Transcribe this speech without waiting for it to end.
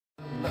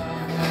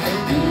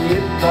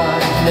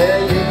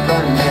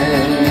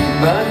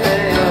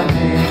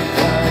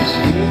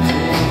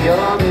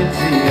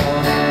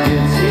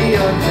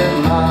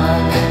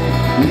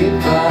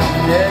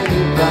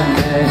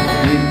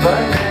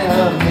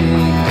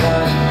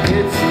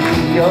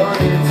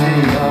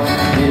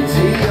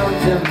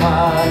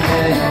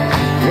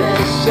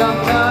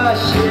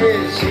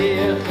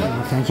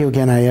Thank you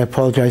again. I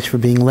apologize for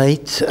being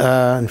late.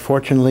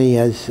 Unfortunately,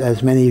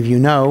 as many of you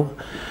know,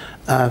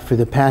 for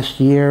the past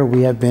year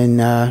we have been,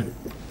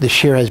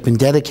 this year has been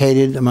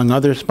dedicated, among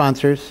other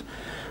sponsors,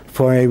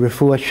 for a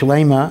Refuah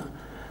Shelema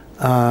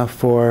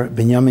for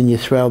Binyamin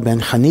Yisroel ben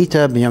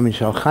Chanita, Binyamin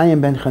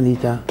Chaim ben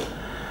Chanita.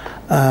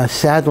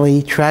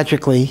 Sadly,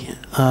 tragically,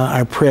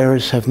 our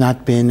prayers have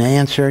not been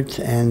answered,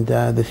 and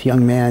this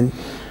young man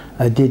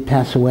did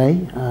pass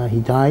away.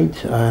 He died.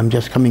 I'm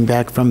just coming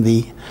back from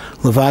the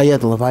Levaya.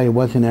 The Levaya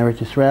was in Eretz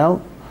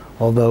Yisrael,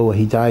 although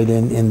he died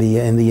in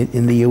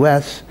the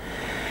U.S.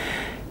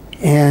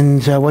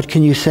 And what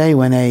can you say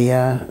when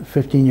a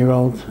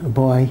 15-year-old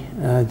boy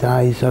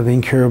dies of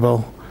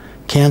incurable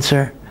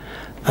cancer?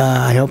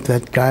 I hope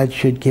that God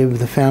should give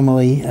the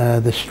family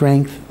the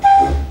strength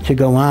to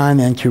go on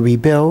and to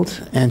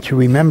rebuild and to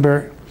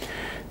remember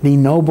the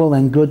noble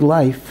and good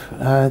life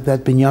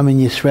that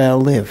Binyamin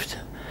Yisrael lived.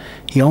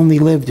 He only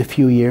lived a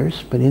few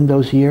years, but in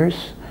those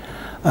years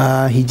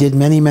he did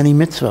many, many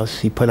mitzvahs.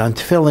 He put on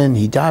tefillin,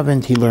 he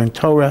davened, he learned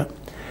Torah.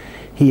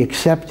 He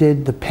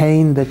accepted the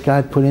pain that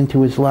God put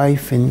into his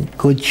life in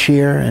good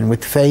cheer and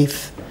with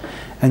faith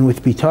and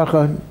with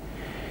bitachon.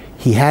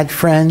 He had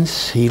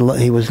friends, he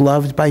was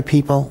loved by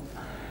people.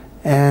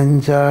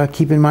 And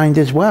keep in mind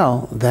as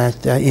well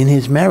that in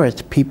his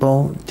merit,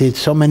 people did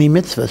so many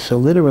mitzvahs. So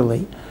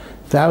literally,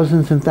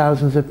 thousands and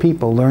thousands of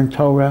people learned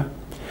Torah,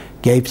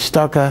 gave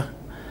tzedakah,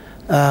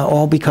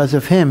 all because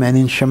of him. And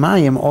in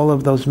Shemayim, all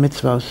of those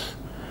mitzvahs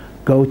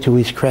go to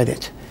his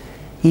credit.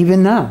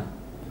 Even now,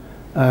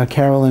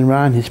 Carol and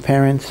Ron, his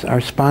parents, are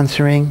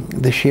sponsoring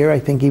this year, I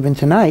think even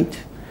tonight,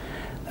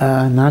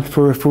 not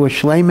for Refuah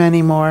Shelema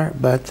anymore,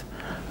 but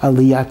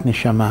Aliyot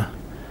Neshamot.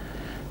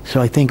 So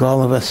I think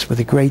all of us, with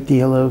a great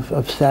deal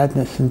of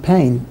sadness and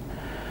pain,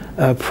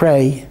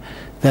 pray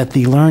that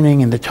the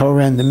learning and the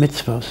Torah and the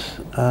mitzvahs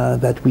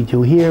that we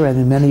do here and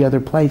in many other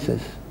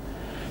places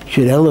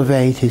should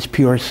elevate his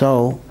pure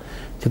soul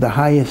to the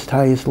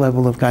highest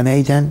level of Gan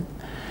Eden,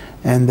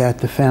 and that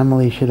the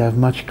family should have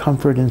much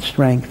comfort and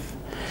strength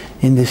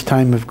in this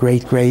time of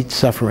great, great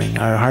suffering.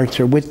 Our hearts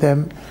are with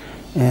them,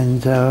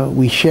 and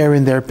we share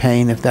in their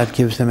pain if that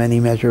gives them any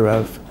measure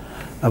of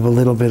a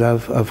little bit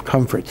of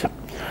comfort.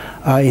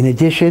 In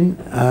addition,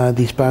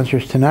 the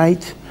sponsors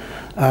tonight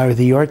are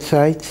the Aliyot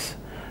Sites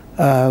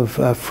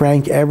of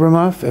Frank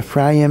Abromoff,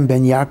 Ephraim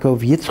ben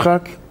Yaacov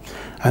Yitzchak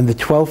on the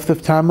 12th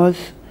of Tammuz,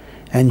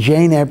 and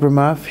Jane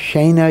Abromoff,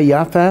 Sheina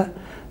Yaffa,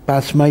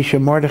 Bas Moshe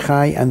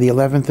Mordecai on the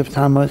 11th of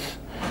Tammuz.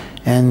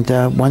 And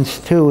once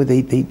too,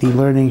 the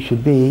learning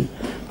should be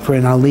for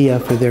an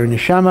aliyah for their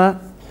neshama.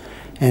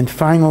 And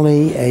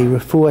finally, a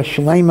refuah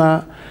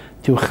shelema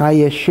to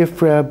Chaya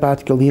Shifra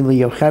bat Galila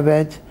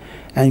Yocheved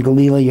and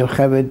Galila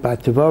Yocheved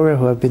bat Devorah,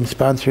 who have been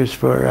sponsors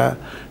for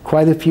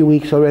quite a few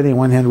weeks already. On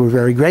one hand, we're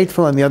very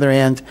grateful. On the other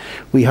hand,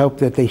 we hope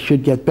that they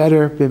should get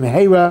better,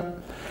 b'mehera.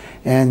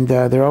 And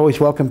they're always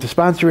welcome to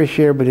sponsor us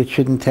here, but it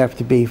shouldn't have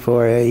to be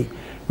for a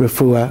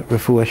refuah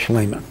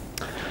shelema.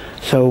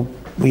 So,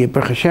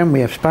 Baruch Hashem, we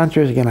have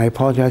sponsors. Again, I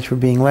apologize for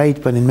being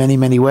late, but in many,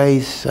 many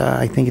ways,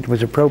 I think it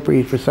was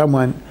appropriate for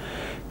someone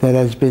that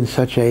has been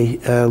such a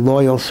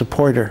loyal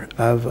supporter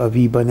of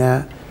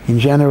Yibana in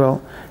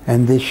general,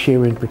 and this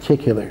year in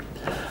particular.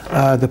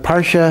 The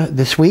Parsha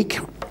this week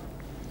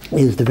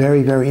is the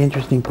very, very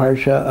interesting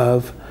Parsha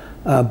of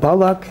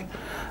Balak.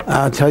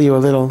 I'll tell you a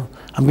little.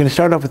 I'm going to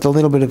start off with a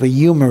little bit of a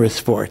humorous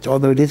vort,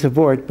 although it is a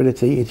vort, but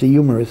it's a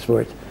humorous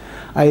vort.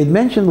 I had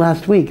mentioned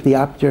last week the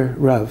Apter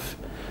Rav,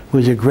 who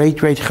was a great,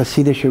 great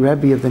Hasidic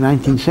Rebbe of the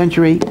 19th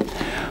century,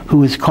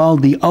 who is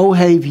called the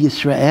Ohev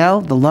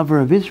Yisrael, the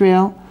lover of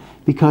Israel,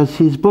 because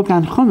his book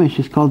on Chumash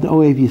is called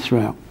Ohev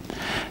Yisrael.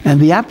 And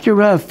the Apter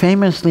Rav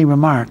famously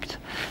remarked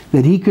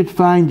that he could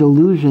find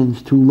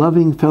allusions to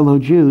loving fellow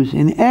Jews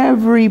in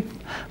every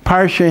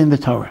parsha in the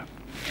Torah.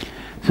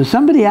 So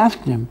somebody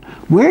asked him,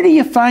 where do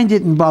you find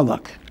it in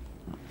Balak?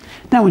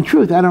 Now, in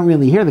truth, I don't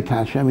really hear the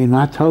kasha. I mean,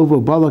 not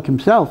Tovo, Balak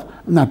himself,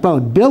 not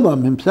Balak,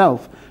 Bilaam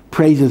himself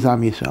praises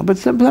Am Yisrael. But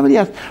somebody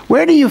asked,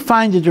 where do you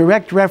find a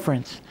direct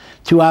reference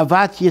to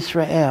Avat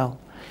Yisrael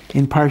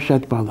in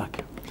Parshat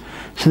Balak?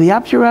 So the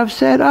Apter Rav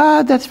said,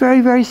 that's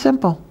very, very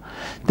simple.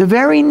 The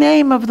very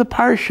name of the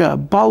Parsha,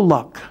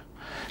 Balak,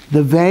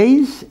 the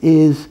Vez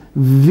is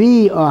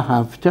Vi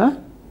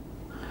Ahavta,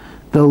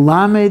 the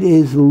Lamed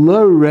is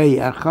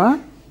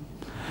L'Re'echa,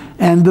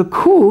 and the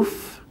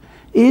Kuf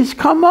is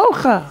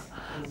Kamocha.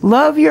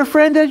 Love your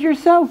friend as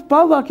yourself.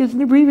 Balak is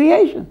an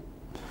abbreviation.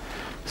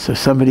 So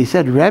somebody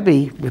said,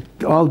 Rebbe,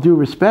 with all due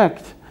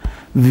respect,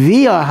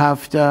 Vi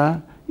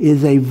Ahavta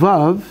is a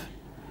Vav,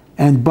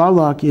 and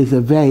Balak is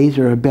a Vez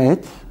or a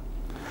Bet.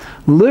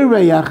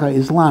 L'Re'echa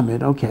is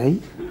Lamed, okay.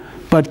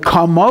 But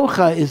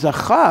Kamocha is a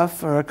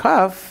Chaf or a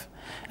Kaf,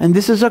 and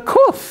this is a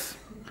kuf.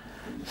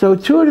 So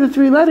 2 of the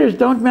 3 letters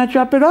don't match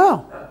up at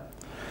all.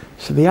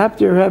 So the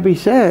Abder Rebbe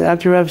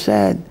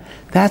said,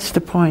 that's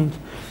the point.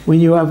 When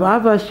you have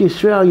Avas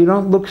Yisrael, you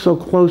don't look so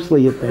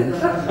closely at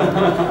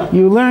things.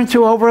 You learn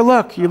to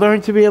overlook. You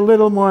learn to be a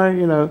little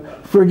more,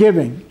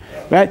 forgiving.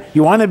 Right?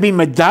 You want to be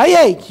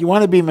medayek. You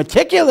want to be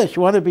meticulous.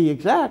 You want to be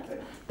exact.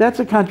 That's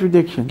a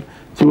contradiction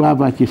to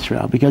Avas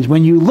Yisrael. Because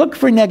when you look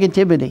for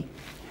negativity,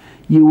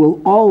 you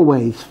will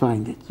always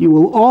find it. You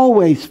will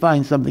always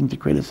find something to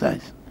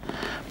criticize.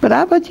 But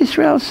Avas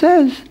Yisrael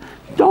says,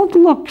 don't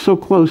look so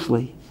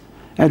closely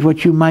at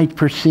what you might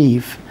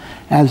perceive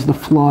as the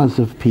flaws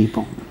of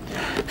people.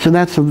 So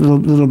that's a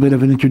little bit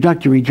of an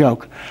introductory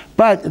joke.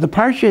 But the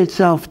Parsha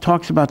itself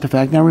talks about the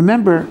fact. Now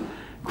remember,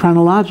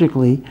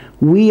 chronologically,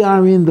 we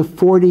are in the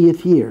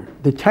 40th year.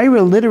 The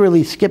Torah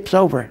literally skips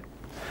over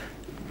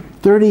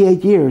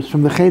 38 years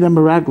from the Cheder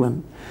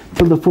Meraglim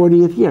till the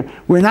 40th year.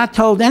 We're not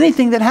told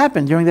anything that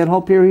happened during that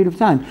whole period of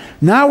time.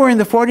 Now we're in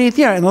the 40th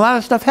year, and a lot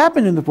of stuff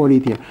happened in the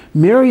 40th year.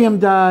 Miriam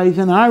dies,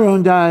 and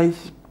Aaron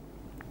dies.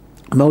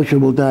 Moshe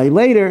will die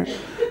later.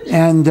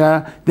 And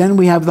then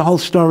we have the whole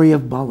story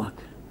of Balak.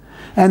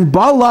 And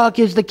Balak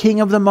is the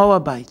king of the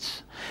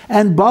Moabites.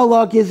 And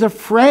Balak is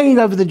afraid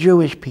of the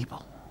Jewish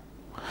people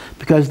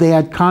because they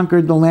had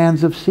conquered the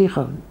lands of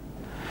Sichon.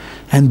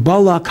 And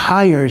Balak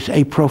hires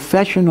a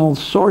professional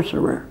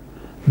sorcerer,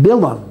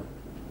 Bilaam,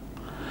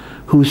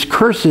 whose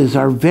curses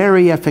are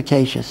very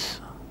efficacious.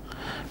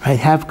 Right?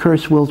 Have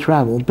curse will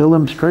travel.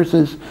 Bilaam's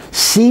curses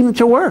seem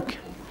to work.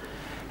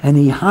 And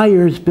he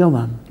hires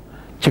Bilaam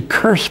to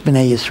curse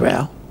Bnei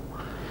Yisrael.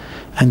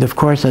 And of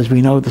course, as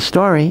we know the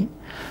story,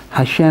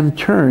 Hashem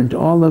turned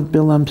all of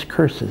Bilaam's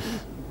curses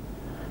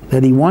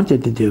that he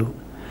wanted to do.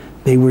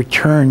 They were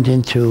turned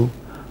into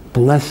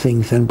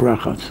blessings and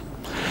brachos.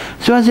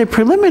 So as a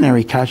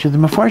preliminary kasha, the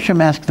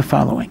Mefarshim ask the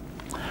following.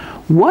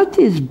 What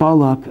is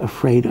Balak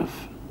afraid of?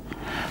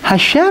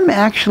 Hashem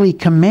actually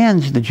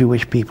commands the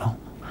Jewish people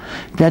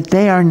that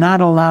they are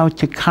not allowed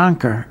to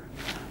conquer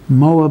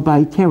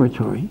Moabite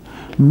territory.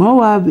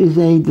 Moab is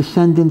a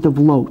descendant of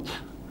Lot.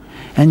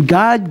 And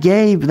God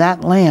gave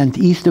that land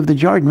east of the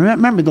Jordan.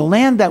 Remember, the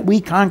land that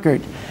we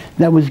conquered,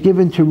 that was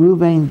given to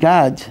Reuven,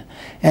 Gad,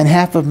 and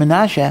half of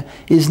Manasseh,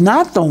 is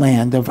not the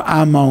land of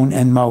Ammon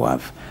and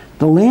Moab.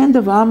 The land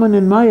of Ammon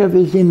and Moab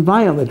is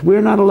inviolate.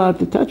 We're not allowed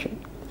to touch it.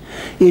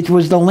 It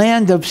was the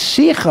land of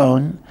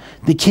Sichon,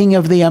 the king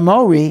of the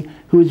Amori,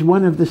 who is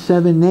one of the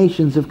 7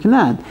 nations of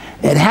Canaan.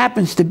 It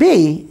happens to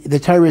be, the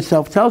Torah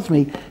itself tells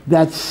me,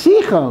 that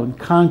Sichon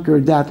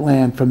conquered that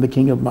land from the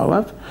king of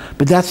Moab.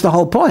 But that's the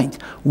whole point.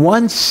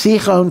 Once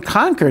Sichon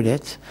conquered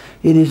it,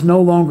 it is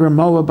no longer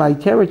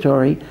Moabite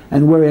territory,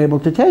 and we're able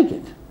to take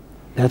it.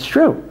 That's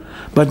true.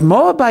 But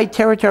Moabite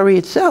territory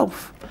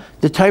itself,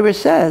 the Torah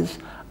says,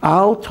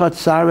 Al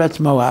Totzaretz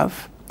Moab,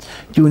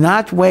 do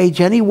not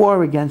wage any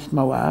war against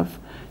Moab,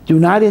 do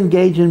not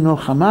engage in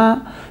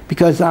milchama,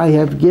 because I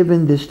have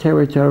given this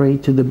territory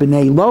to the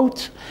Bnei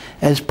Lot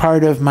as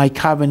part of my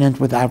covenant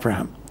with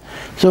Abraham.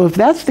 So if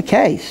that's the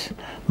case,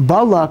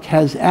 Balak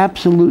has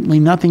absolutely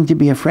nothing to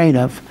be afraid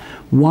of.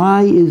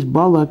 Why is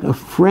Balak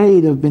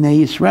afraid of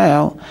Bnei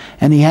Yisrael,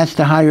 and he has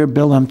to hire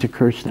Bilaam to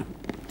curse them?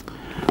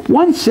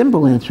 One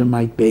simple answer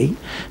might be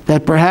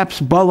that perhaps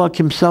Balak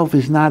himself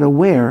is not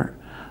aware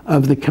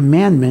of the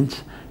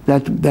commandments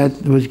that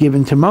was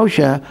given to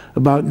Moshe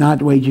about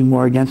not waging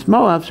war against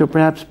Moab, so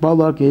perhaps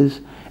Balak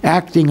is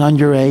acting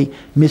under a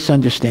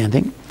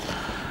misunderstanding.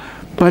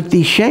 But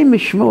the Shem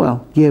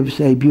Shmuel gives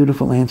a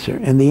beautiful answer,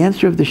 and the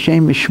answer of the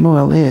Shem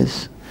Shmuel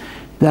is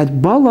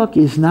that Balak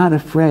is not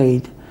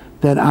afraid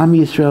that Am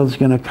Yisrael is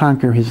going to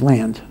conquer his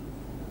land.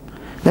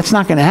 That's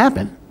not going to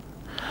happen.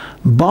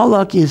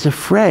 Balak is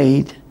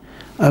afraid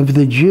of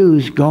the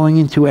Jews going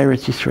into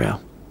Eretz Yisrael.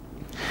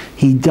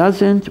 He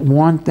doesn't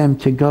want them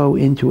to go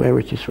into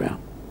Eretz Yisrael.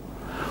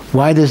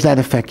 Why does that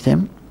affect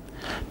him?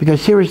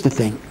 Because here is the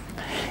thing.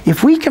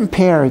 If we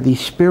compare the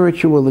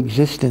spiritual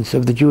existence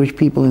of the Jewish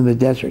people in the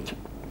desert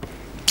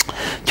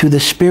to the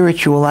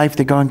spiritual life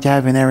they're going to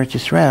have in Eretz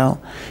Yisrael,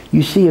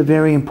 you see a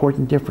very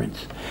important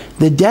difference.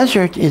 The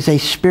desert is a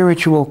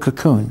spiritual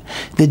cocoon.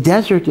 The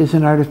desert is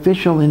an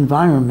artificial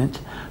environment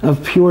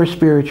of pure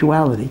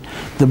spirituality.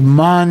 The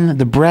man,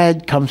 the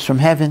bread, comes from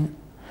heaven.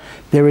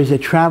 There is a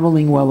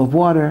traveling well of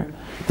water.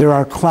 There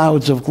are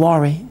clouds of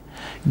glory.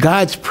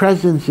 God's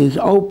presence is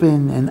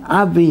open and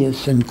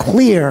obvious and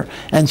clear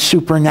and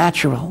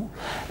supernatural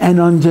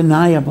and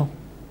undeniable.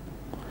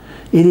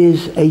 It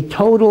is a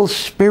total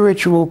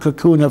spiritual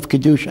cocoon of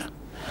Kedusha.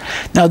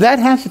 Now that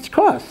has its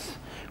costs.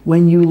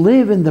 When you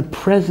live in the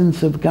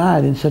presence of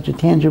God in such a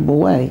tangible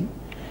way,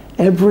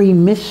 every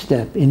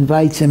misstep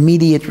invites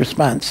immediate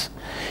response.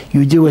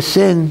 You do a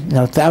sin,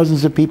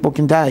 thousands of people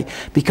can die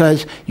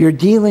because you're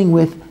dealing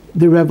with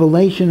the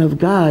revelation of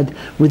God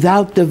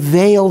without the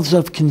veils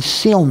of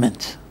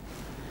concealment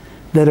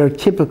that are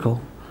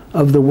typical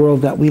of the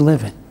world that we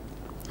live in.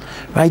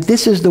 Right?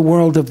 This is the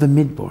world of the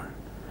Midbar,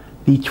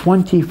 the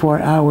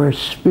 24-hour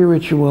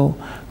spiritual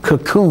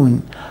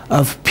cocoon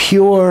of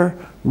pure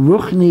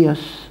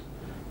ruchnius,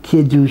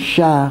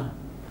 Kedusha,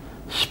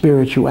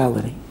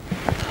 spirituality.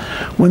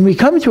 When we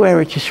come to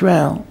Eretz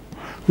Yisrael,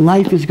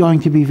 life is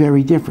going to be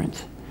very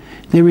different.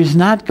 There is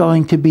not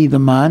going to be the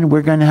man.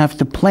 We're going to have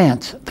to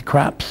plant the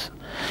crops.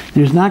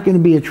 There's not going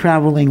to be a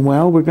traveling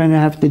well. We're going to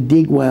have to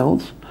dig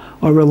wells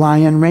or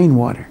rely on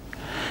rainwater.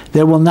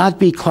 There will not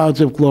be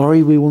clouds of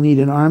glory. We will need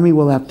an army.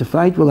 We'll have to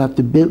fight. We'll have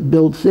to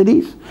build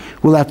cities.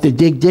 We'll have to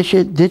dig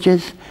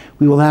ditches.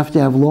 We will have to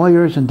have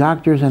lawyers and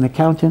doctors and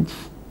accountants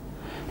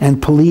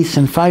and police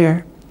and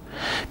fire.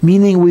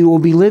 Meaning we will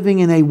be living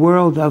in a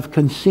world of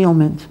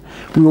concealment.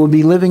 We will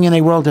be living in a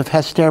world of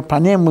hester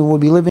panim. We will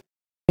be living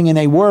in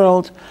a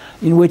world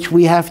in which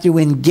we have to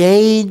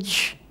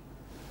engage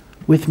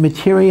with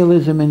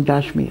materialism and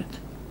gashmiut.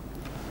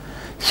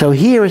 So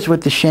here is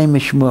what the Shem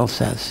Shmuel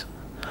says.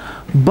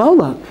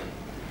 Balak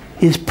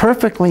is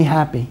perfectly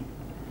happy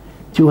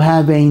to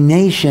have a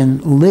nation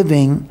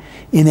living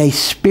in a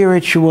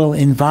spiritual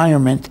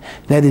environment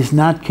that is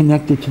not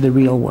connected to the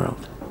real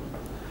world.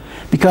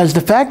 Because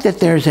the fact that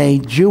there's a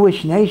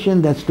Jewish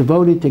nation that's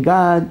devoted to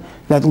God,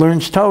 that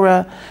learns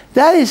Torah,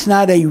 that is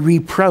not a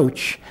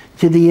reproach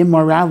to the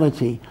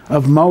immorality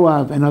of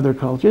Moab and other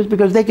cultures,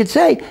 because they could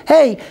say,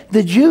 hey,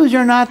 the Jews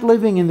are not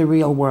living in the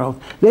real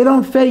world. They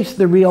don't face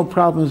the real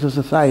problems of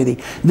society.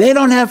 They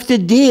don't have to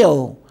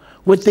deal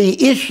with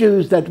the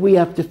issues that we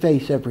have to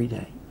face every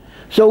day.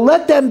 So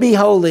let them be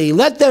holy,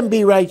 let them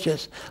be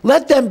righteous,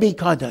 let them be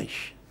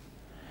Kaddish.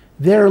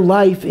 Their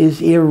life is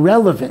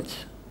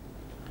irrelevant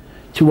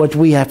to what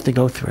we have to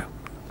go through.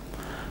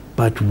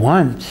 But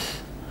once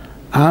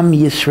Am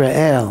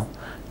Yisrael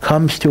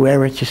comes to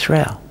Eretz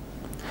Yisrael,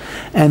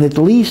 and at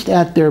least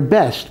at their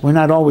best, we're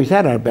not always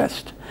at our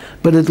best,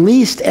 but at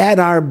least at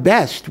our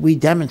best we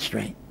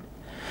demonstrate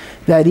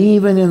that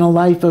even in a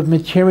life of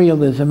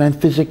materialism and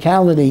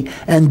physicality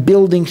and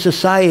building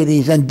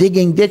societies and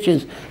digging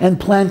ditches and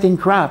planting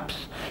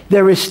crops,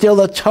 there is still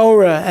a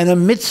Torah and a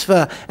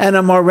mitzvah and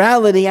a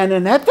morality and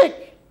an ethic.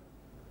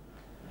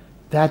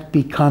 That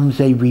becomes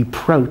a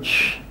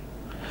reproach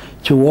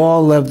to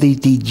all of the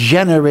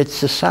degenerate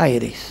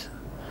societies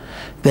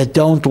that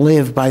don't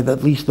live by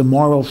at least the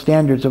moral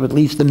standards of at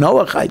least the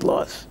Noahide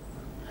laws.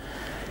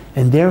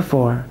 And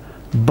therefore,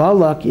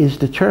 Balak is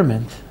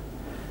determined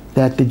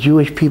that the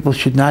Jewish people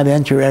should not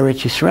enter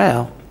Eretz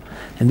Yisrael.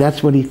 And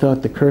that's what he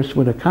thought the curse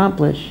would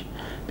accomplish,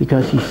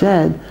 because he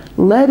said,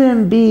 let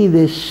him be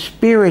this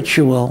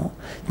spiritual,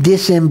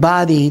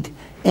 disembodied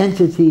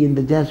entity in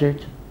the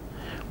desert,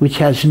 which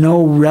has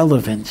no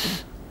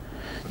relevance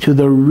to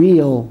the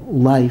real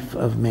life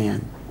of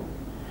man.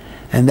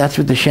 And that's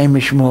what the Shem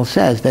Shmuel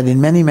says, that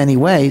in many, many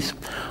ways,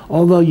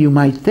 although you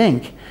might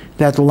think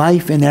that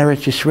life in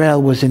Eretz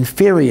Yisrael was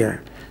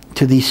inferior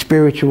to the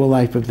spiritual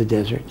life of the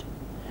desert,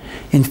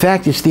 in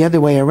fact, it's the other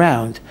way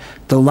around.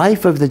 The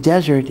life of the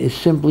desert is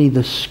simply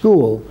the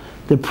school,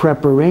 the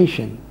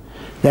preparation,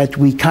 that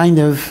we kind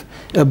of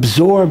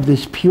absorb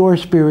this pure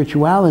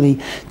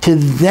spirituality to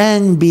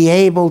then be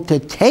able to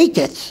take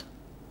it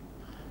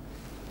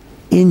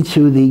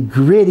into the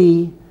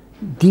gritty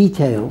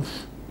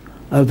details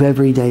of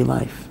everyday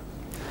life.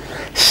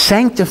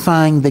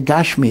 Sanctifying the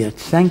gashmiut,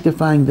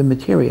 sanctifying the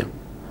material,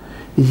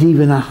 is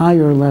even a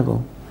higher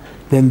level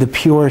than the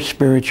pure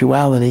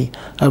spirituality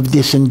of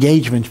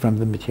disengagement from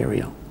the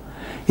material.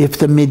 If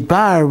the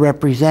midbar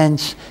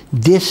represents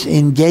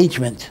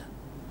disengagement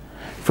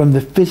from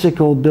the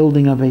physical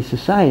building of a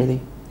society,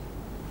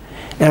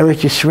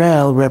 Eretz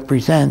Yisrael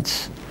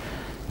represents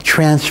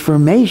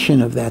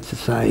transformation of that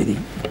society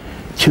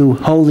to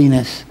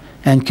holiness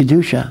and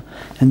Kedusha,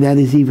 and that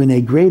is even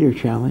a greater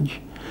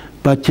challenge.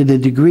 But to the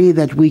degree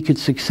that we could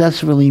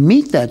successfully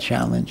meet that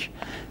challenge,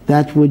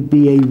 that would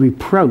be a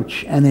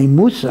reproach and a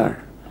musar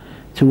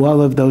to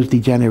all of those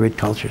degenerate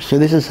cultures. So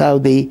this is how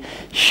the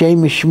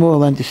Shem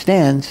Shmuel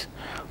understands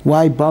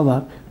why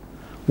Balak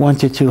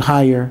wanted to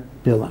hire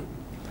Bilam.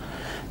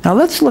 Now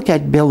let's look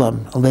at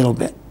Bilam a little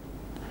bit.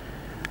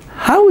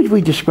 How would we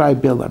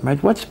describe Bilam,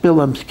 right? What's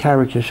Bilam's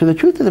character? So the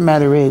truth of the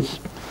matter is,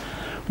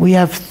 we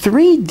have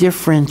three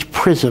different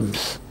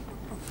prisms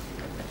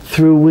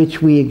through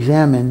which we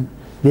examine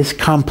this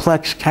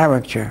complex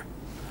character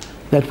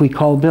that we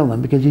call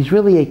Bilam, because he's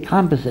really a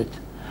composite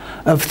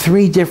of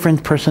three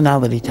different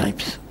personality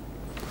types.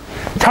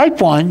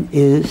 Type 1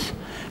 is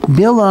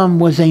Bilam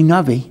was a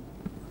Navi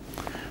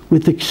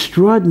with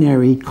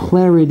extraordinary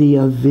clarity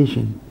of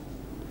vision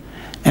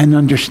and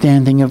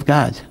understanding of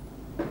God.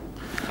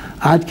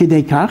 Ad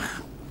kedei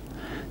kach,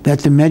 that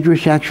the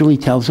Medrash actually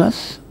tells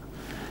us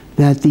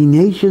that the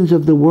nations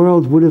of the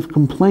world would have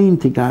complained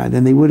to God,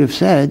 and they would have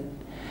said,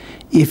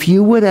 if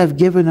you would have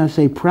given us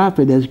a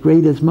prophet as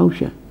great as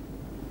Moshe,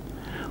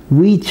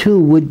 we too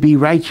would be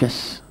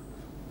righteous.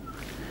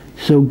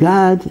 So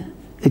God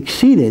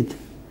acceded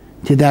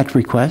to that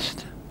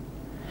request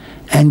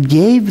and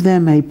gave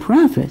them a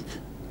prophet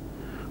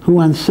who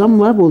on some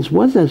levels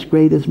was as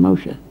great as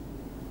Moshe.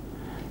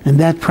 And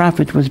that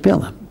prophet was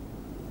Bilam.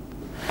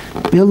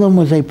 Bilam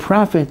was a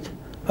prophet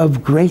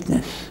of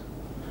greatness,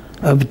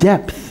 of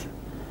depth.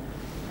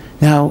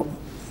 Now,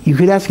 you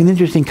could ask an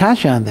interesting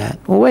kasha on that.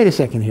 Well, wait a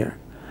second here.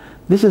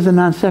 This is a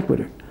non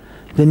sequitur.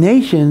 The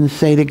nations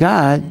say to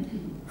God,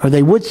 or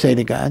they would say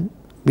to God,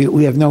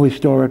 we have no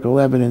historical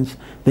evidence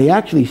they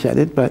actually said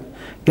it, but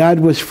God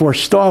was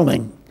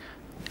forestalling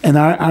an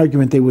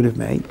argument they would have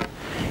made.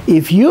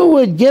 If you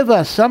would give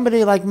us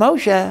somebody like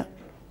Moshe,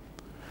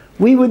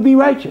 we would be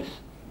righteous.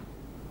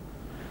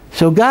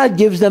 So God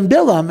gives them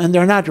Bilam, and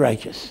they're not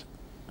righteous.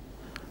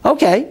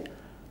 Okay,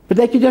 but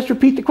they could just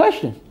repeat the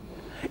question.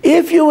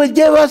 If you would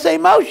give us a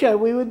Moshe,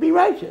 we would be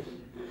righteous.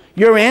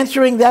 You're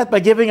answering that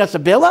by giving us a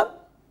Bilam?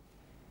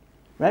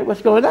 Right?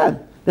 What's going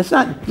on? That's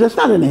not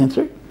an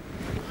answer.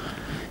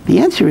 The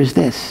answer is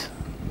this.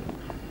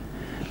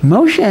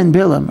 Moshe and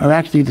Bilam are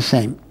actually the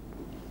same.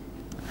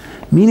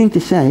 Meaning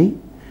to say,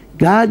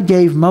 God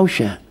gave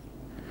Moshe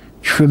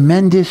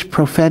tremendous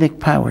prophetic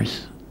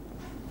powers.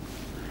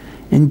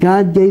 And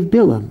God gave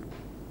Bilam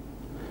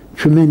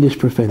tremendous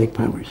prophetic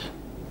powers.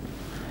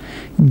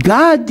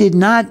 God did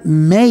not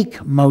make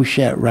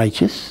Moshe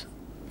righteous,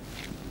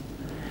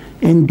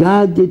 and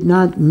God did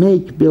not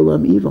make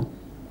Bilam evil.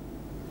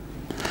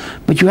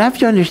 But you have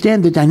to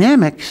understand the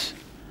dynamics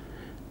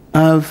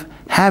of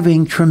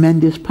having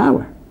tremendous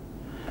power.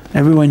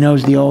 Everyone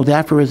knows the old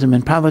aphorism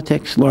in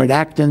politics, Lord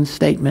Acton's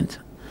statement,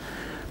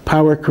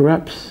 power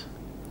corrupts,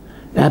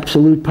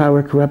 absolute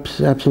power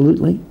corrupts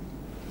absolutely.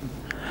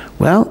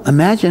 Well,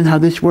 imagine how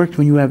this works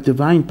when you have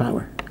divine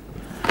power.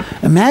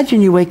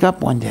 Imagine you wake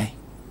up one day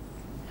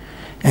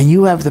and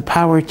you have the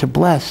power to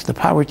bless, the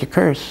power to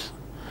curse,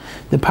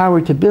 the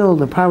power to build,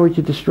 the power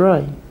to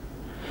destroy.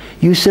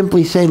 You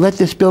simply say, let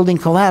this building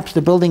collapse,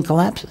 the building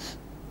collapses.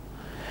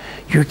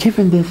 You're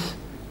given this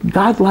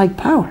godlike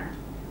power.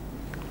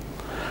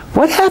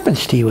 What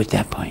happens to you at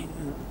that point?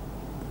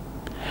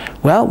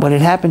 Well, what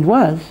had happened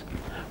was,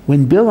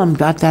 when Bilam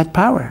got that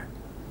power,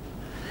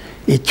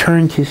 it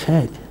turned his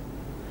head.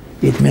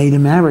 It made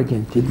him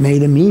arrogant. It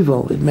made him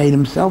evil. It made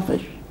him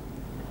selfish.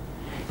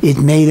 It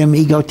made him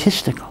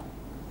egotistical.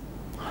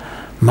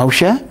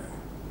 Moshe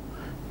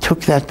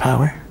took that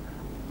power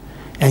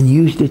and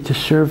used it to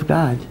serve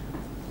God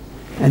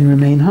and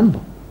remain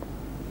humble.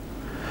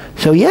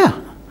 So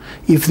yeah,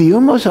 if the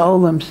Umos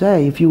HaOlam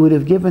say, if you would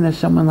have given us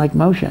someone like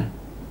Moshe,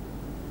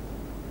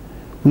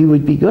 we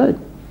would be good.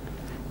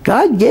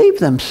 God gave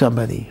them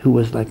somebody who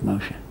was like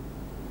Moshe.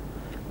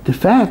 The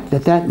fact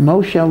that that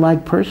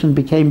Moshe-like person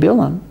became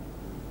Bilam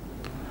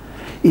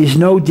is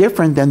no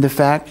different than the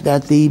fact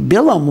that the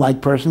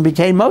Bilam-like person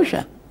became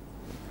Moshe.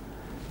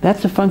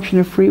 That's a function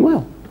of free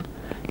will.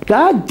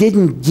 God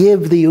didn't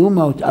give the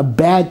Umot a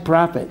bad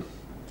prophet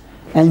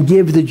and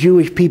give the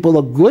Jewish people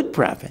a good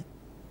prophet.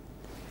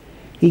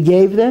 He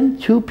gave them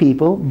two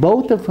people,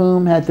 both of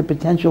whom had the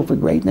potential for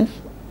greatness,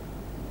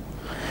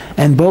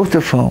 and both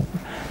of whom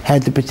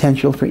had the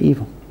potential for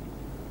evil.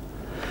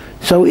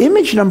 So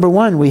image number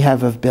one we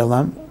have of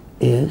Bilam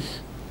is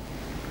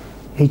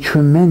a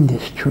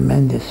tremendous,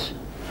 tremendous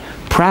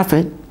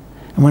prophet.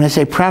 And when I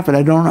say prophet,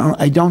 I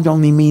don't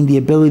only mean the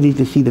ability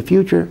to see the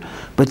future,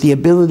 but the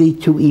ability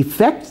to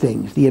effect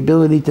things, the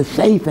ability to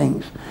say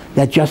things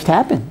that just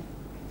happen,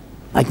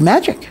 like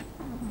magic.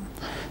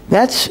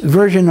 That's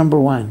version number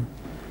one.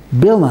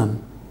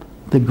 Bilam,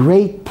 the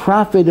great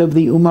prophet of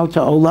the Umot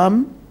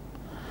HaOlam,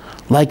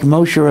 like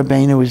Moshe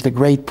Rabbeinu is the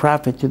great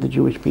prophet to the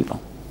Jewish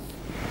people.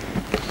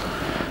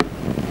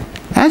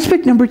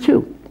 Aspect number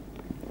two.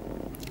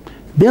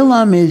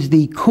 Bilam is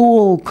the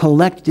cool,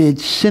 collected,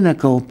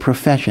 cynical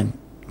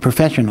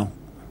professional.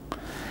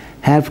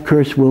 Have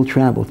curse, will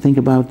travel. Think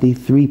about the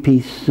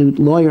three-piece suit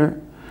lawyer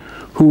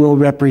who will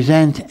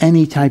represent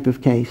any type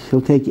of case.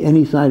 He'll take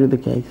any side of the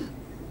case.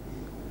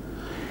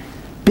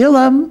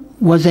 Bilam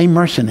was a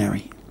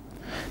mercenary.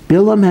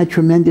 Bilam had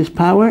tremendous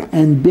power,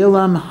 and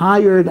Bilam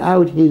hired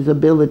out his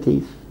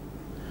abilities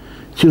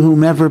to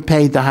whomever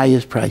paid the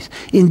highest price.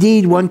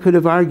 Indeed, one could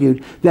have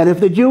argued that if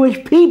the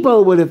Jewish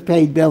people would have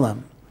paid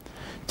Bilam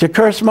to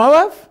curse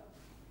Moab,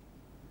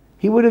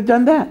 he would have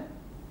done that.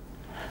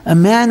 A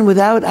man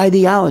without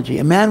ideology,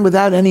 a man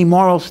without any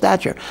moral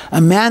stature,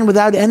 a man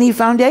without any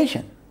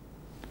foundation,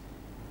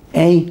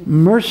 a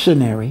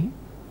mercenary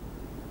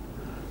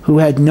who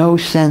had no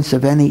sense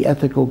of any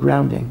ethical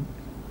grounding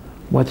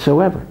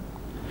whatsoever.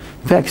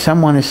 In fact,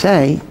 some want to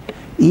say,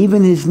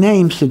 even his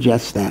name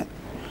suggests that.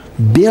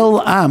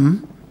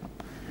 Bilam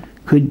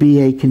could be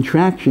a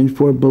contraction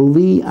for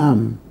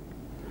Bileam,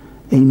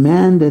 a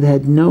man that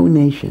had no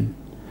nation,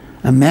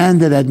 a man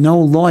that had no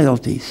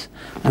loyalties,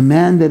 a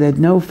man that had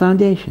no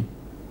foundation.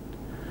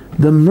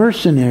 The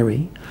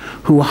mercenary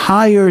who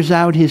hires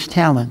out his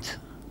talent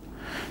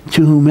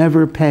to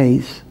whomever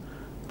pays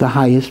the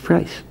highest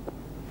price.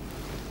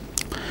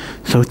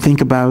 So think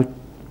about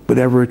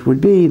whatever it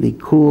would be, the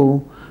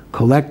cool,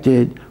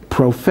 collected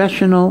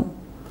professional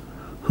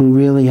who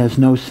really has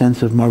no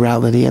sense of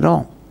morality at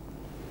all.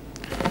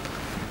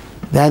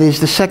 That is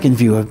the second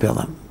view of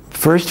Bilam.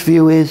 First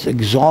view is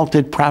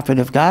exalted prophet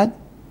of God.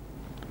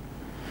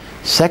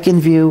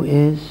 Second view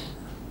is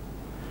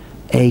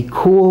a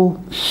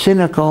cool,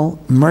 cynical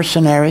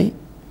mercenary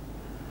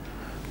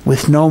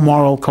with no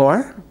moral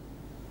core.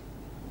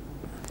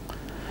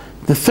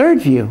 The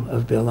third view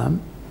of Bilam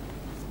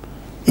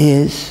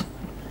is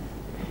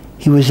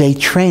he was a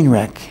train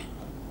wreck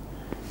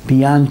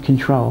beyond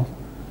control,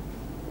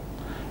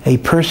 a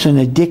person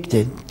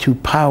addicted to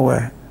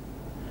power,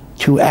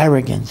 to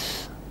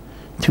arrogance,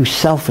 to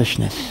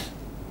selfishness,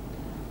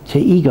 to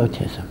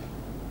egotism,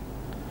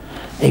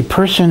 a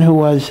person who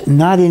was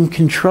not in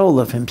control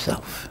of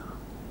himself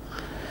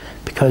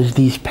because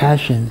these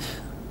passions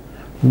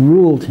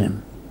ruled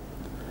him.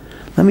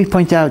 Let me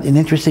point out an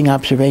interesting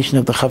observation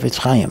of the Chafetz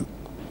Chaim.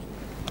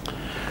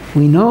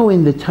 We know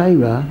in the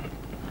Torah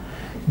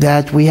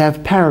that we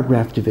have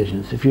paragraph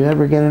divisions. If you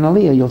ever get an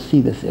Aliyah, you'll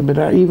see this.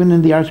 But even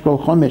in the Art Scroll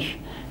Chumash,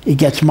 it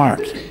gets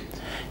marked.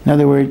 In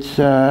other words,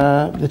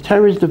 the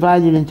Torah is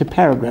divided into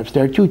paragraphs.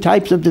 There are two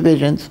types of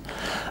divisions.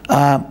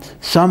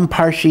 Some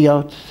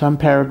parshiot, some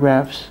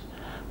paragraphs,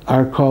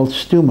 are called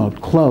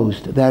stumot,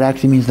 closed. That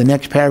actually means the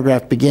next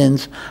paragraph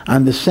begins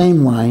on the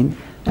same line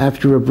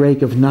after a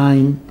break of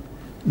 9,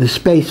 the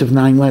space of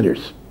 9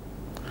 letters.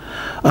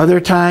 Other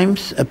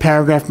times, a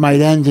paragraph might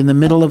end in the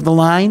middle of the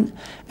line,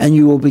 and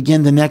you will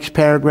begin the next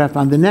paragraph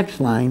on the next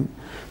line.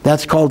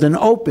 That's called an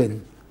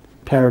open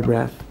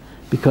paragraph,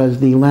 because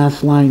the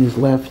last line is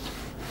left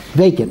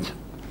vacant.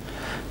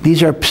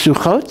 These are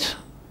psuchot,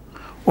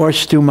 or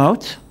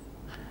stumot.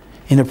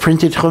 In a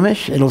printed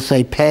chumash, it'll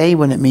say pei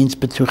when it means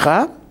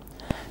petucha,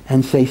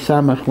 and say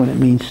samach when it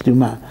means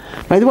stuma.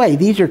 By the way,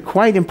 these are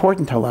quite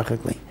important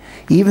halachically,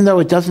 even though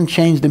it doesn't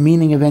change the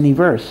meaning of any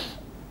verse,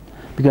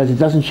 because it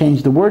doesn't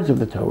change the words of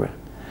the Torah.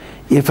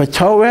 If a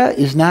Torah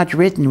is not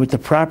written with the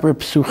proper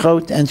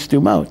psuchot and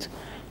stumot,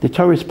 the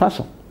Torah is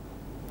puzzle.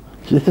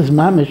 So this is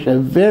mamish, a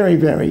very,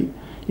 very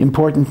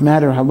important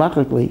matter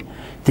halachically,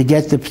 to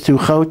get the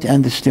psuchot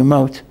and the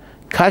stumot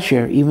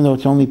kasher, even though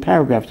it's only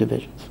paragraph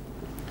divisions.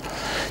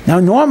 Now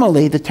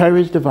normally the Torah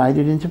is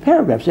divided into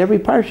paragraphs. Every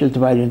Parsha is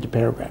divided into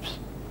paragraphs.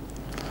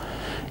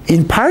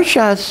 In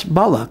Parshas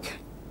Balak,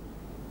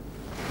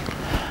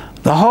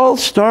 the whole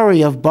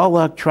story of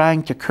Balak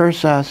trying to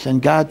curse us and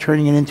God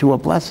turning it into a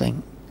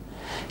blessing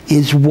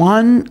is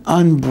one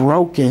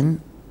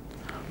unbroken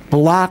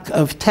block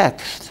of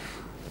text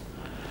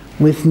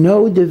with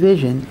no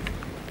division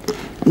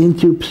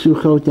into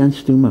psuchot and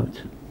stumot.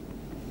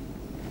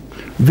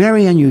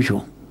 Very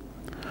unusual.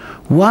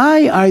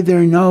 Why are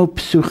there no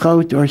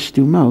psuchot or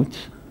stumot,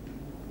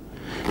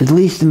 at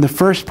least in the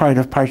first part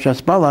of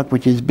Parshas Balak,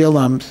 which is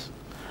Bilaams'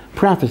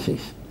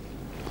 prophecies?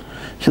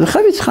 So the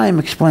Chavetz Chaim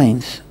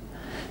explains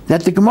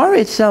that the Gemara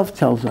itself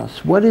tells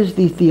us what is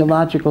the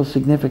theological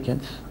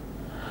significance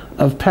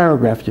of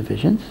paragraph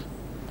divisions.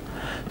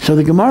 So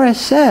the Gemara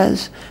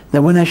says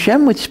that when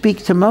Hashem would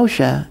speak to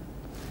Moshe,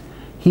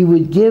 he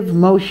would give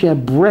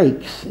Moshe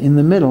breaks in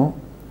the middle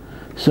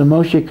so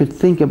Moshe could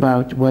think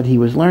about what he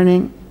was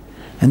learning,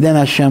 and then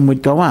Hashem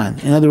would go on.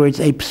 In other words,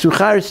 a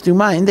psuchar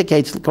stuma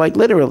indicates quite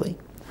literally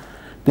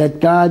that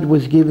God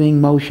was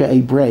giving Moshe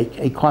a break,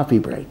 a coffee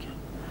break.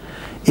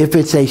 If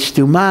it's a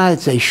stuma,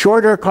 it's a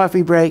shorter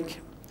coffee break.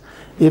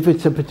 If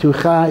it's a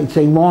petucha, it's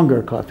a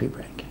longer coffee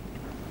break.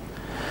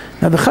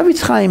 Now the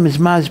Chavetz Chaim is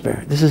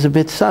masber. This is a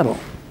bit subtle.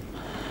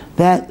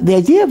 That the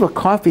idea of a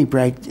coffee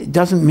break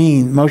doesn't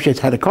mean Moshe's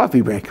had a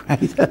coffee break,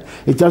 right?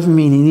 It doesn't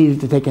mean he needed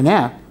to take a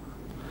nap.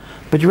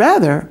 But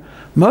rather,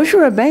 Moshe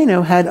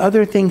Rabbeinu had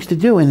other things to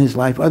do in his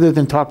life other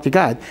than talk to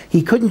God.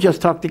 He couldn't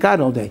just talk to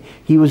God all day.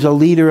 He was a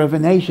leader of a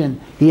nation.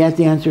 He had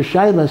to answer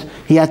shaylas.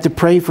 He had to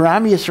pray for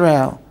Am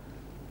Yisrael.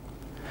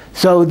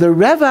 So the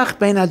revach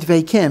ben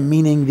adveikim,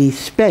 meaning the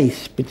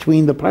space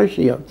between the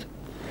parshiot,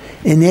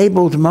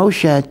 enabled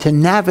Moshe to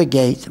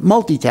navigate,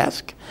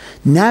 multitask,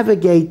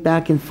 navigate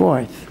back and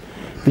forth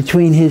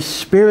between his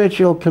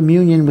spiritual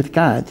communion with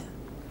God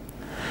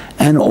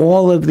and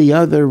all of the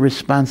other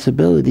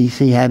responsibilities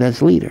he had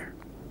as leader.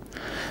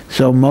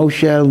 So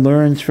Moshe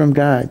learns from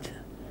God,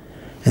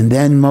 and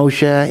then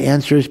Moshe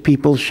answers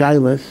people's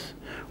shaylas,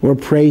 or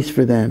prays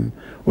for them,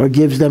 or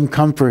gives them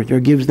comfort, or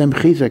gives them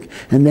chizuk,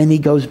 and then he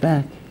goes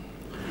back.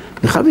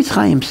 The Chavetz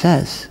Chaim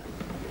says,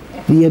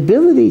 the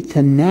ability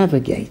to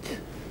navigate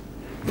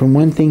from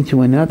one thing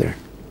to another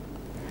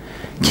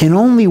can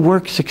only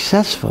work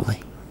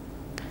successfully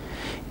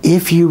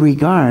if you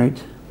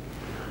regard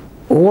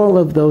all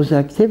of those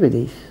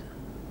activities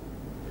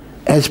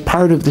as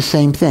part of the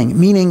same thing,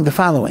 meaning the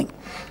following.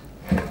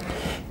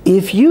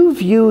 If you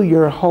view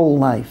your whole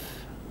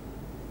life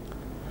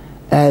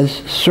as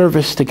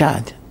service to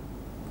God,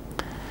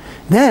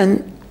 then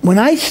when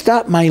I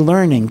stop my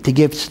learning to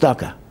give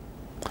tzedakah,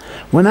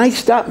 when I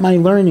stop my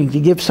learning to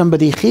give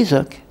somebody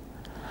chizuk,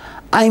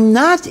 I'm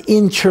not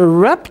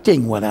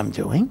interrupting what I'm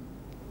doing.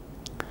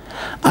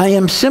 I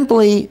am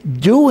simply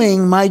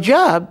doing my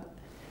job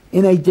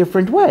in a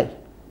different way.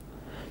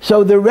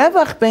 So the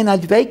revach ben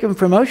adveikim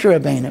from Moshe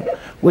Rabbeinu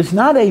was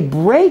not a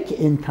break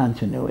in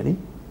continuity.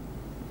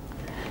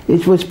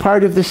 It was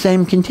part of the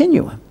same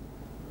continuum.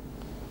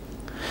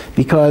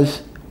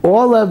 Because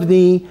all of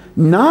the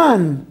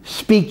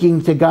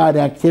non-speaking to God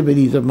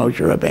activities of Moshe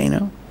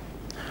Rabbeinu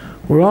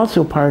were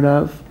also part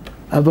of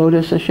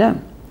Avodas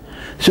Hashem.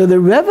 So the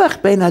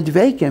revach ben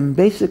adveikim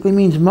basically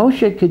means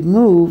Moshe could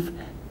move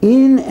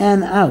in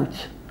and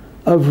out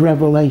of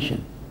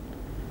revelation.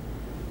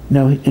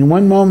 No, in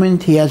one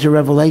moment he has a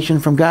revelation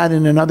from God,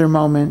 in another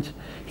moment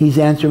he's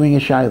answering a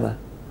shaila.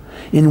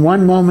 In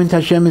one moment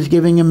Hashem is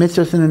giving him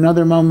mitzvahs, in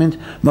another moment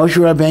Moshe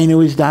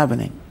Rabbeinu is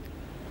davening.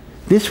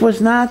 This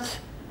was not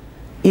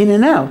in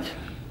and out,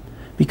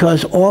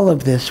 because all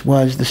of this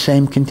was the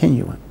same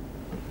continuum.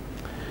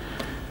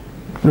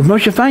 Rav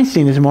Moshe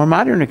Feinstein is a more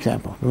modern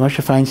example. Rav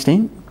Moshe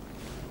Feinstein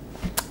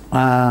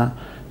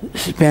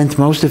spent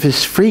most of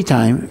his free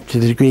time, to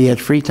the degree he had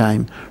free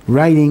time,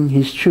 writing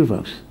his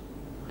tshuvos,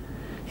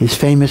 his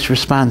famous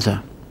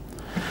responsa.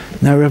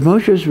 Now, Rav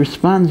Moshe's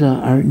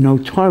responsa are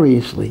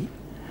notoriously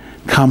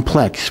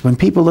complex. When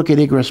people look at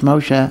Igros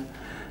Moshe,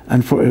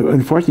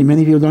 unfortunately,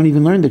 many people don't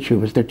even learn the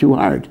tshuvos. They're too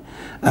hard.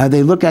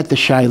 They look at the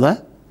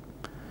shaila,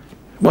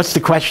 what's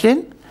the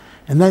question?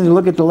 And then they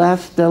look at the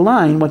last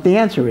line, what the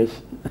answer is.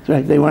 That's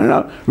right. They want to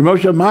know, Rav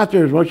Moshe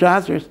Maters, Moshe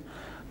Asers.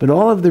 But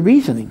all of the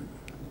reasoning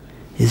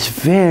is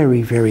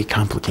very, very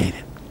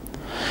complicated.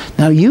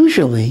 Now,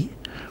 usually,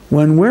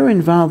 when we're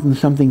involved in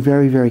something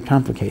very, very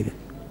complicated,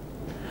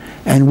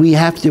 and we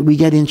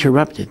get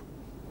interrupted,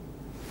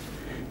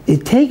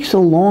 it takes a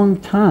long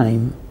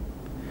time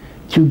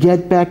to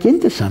get back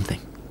into something.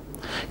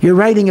 You're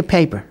writing a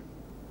paper,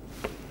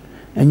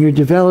 and you're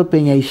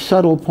developing a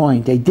subtle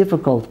point, a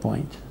difficult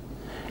point,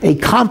 a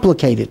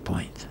complicated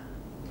point.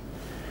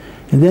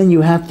 And then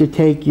you have to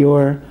take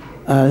your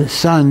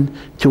son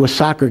to a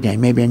soccer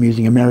game. Maybe I'm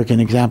using American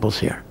examples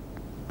here.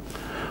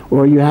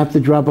 Or you have to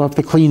drop off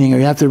the cleaning, or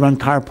you have to run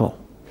carpool.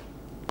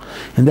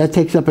 And that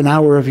takes up an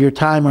hour of your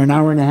time, or an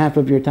hour and a half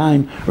of your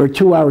time, or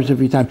 2 hours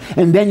of your time.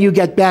 And then you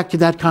get back to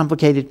that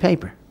complicated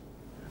paper.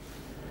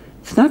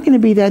 It's not going to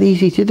be that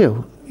easy to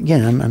do.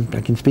 Again, I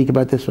can speak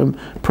about this from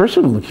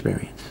personal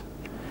experience.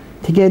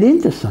 To get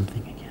into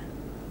something again.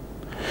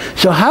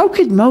 So how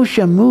could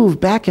Moshe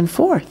move back and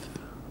forth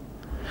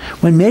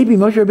when maybe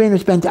Moshe Rabbeinu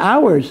spent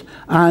hours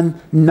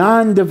on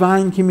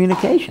non-divine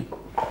communication?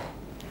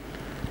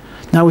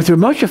 Now with Rav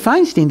Moshe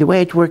Feinstein, the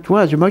way it worked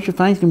was, Rav Moshe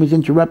Feinstein was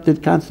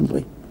interrupted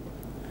constantly.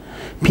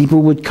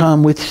 People would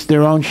come with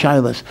their own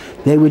shilas.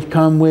 They would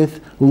come with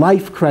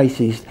life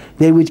crises.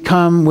 They would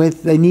come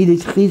with, they needed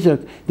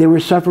chizuk. They were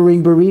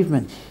suffering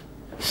bereavements,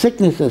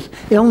 sicknesses,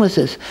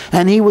 illnesses.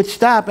 And he would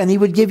stop and he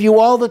would give you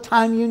all the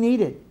time you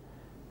needed.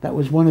 That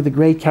was one of the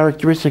great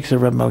characteristics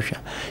of Rav Moshe.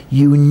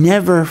 You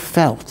never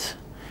felt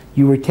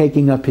you were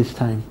taking up his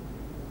time.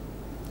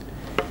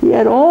 He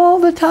had all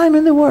the time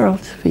in the world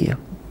for you.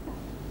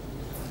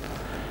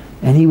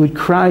 And he would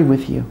cry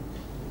with you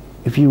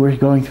if you were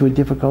going through a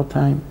difficult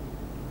time.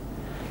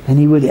 And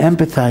he would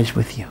empathize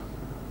with you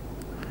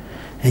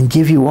and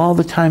give you all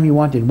the time you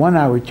wanted. 1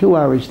 hour, 2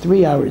 hours,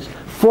 3 hours,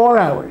 4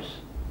 hours.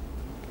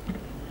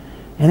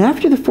 And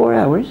after the 4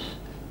 hours,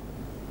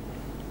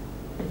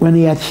 when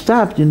he had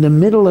stopped in the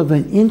middle of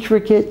an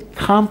intricate,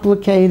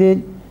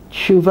 complicated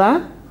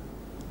tshuva,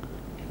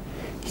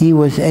 he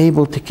was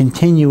able to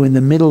continue in the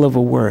middle of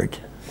a word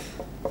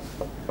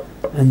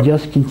and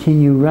just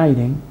continue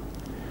writing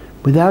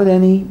without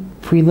any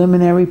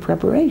preliminary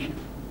preparation.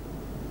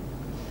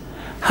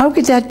 How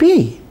could that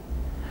be?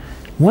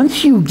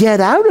 Once you get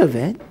out of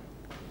it,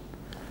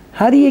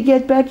 how do you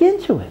get back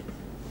into it?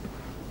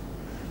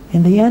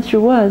 And the answer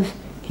was,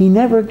 he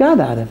never got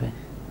out of it.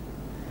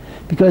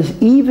 Because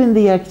even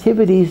the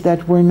activities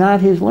that were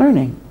not his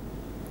learning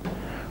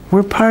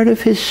were part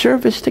of his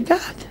service to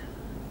God.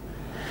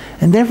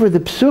 And therefore the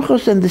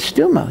psuchos and the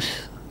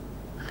stumos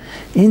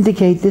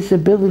indicate this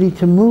ability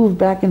to move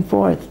back and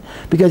forth,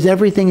 because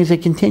everything is a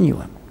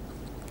continuum.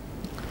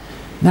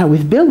 Now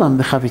with Bilam,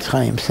 the Chavetz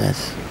Chaim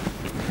says,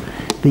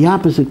 the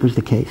opposite was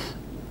the case.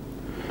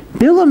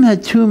 Bilam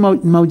had two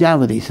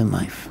modalities in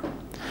life.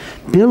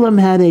 Bilam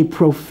had a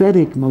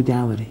prophetic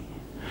modality,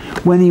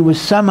 when he was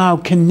somehow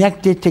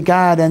connected to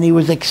God and he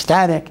was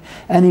ecstatic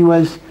and he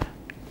was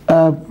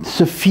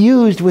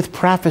suffused with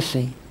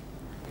prophecy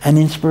and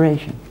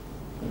inspiration.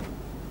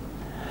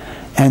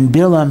 And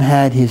Bilam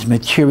had his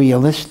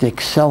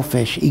materialistic,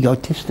 selfish,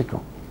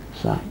 egotistical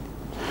side.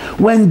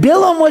 When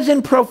Bilam was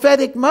in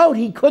prophetic mode,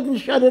 he couldn't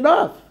shut it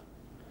off,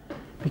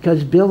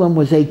 because Bilam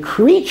was a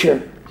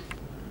creature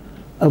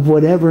of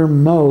whatever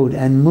mode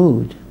and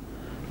mood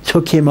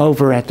took him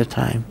over at the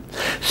time.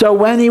 So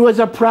when he was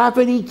a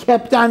prophet, he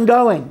kept on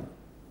going.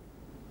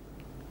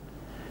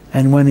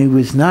 And when he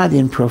was not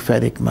in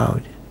prophetic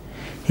mode,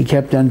 he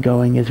kept on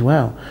going as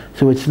well.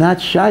 So it's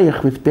not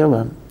shaykh with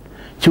Bilam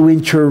to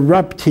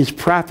interrupt his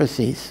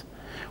prophecies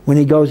when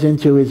he goes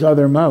into his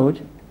other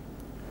mode,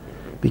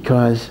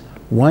 because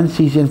once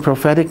he's in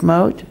prophetic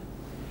mode,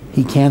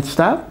 he can't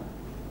stop.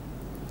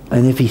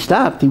 And if he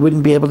stopped, he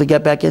wouldn't be able to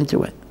get back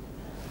into it.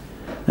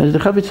 As the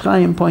Chavetz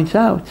Chaim points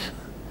out,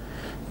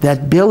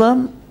 that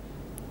Bilam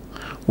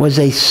was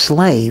a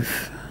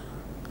slave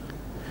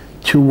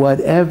to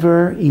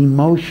whatever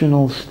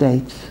emotional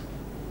states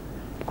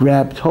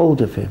grabbed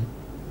hold of him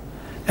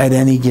at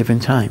any given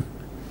time.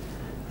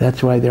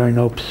 That's why there are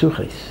no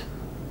psuchis.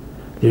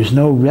 There's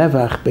no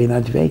revach bein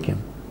advekim.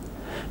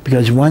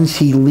 Because once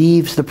he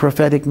leaves the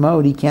prophetic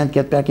mode, he can't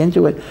get back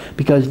into it,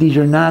 because these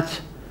are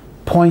not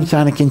points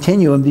on a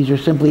continuum. These are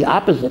simply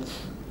opposites.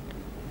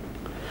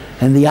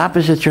 And the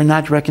opposites are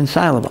not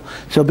reconcilable.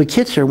 So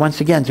B'kitzer, once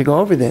again, to go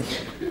over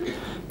this,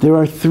 there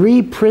are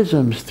three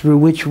prisms through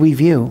which we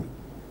view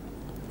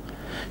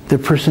the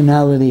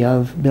personality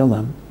of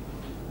Bilam.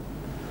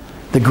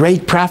 The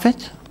great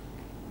prophet,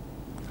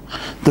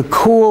 the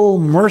cool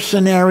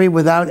mercenary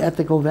without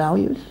ethical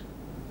values,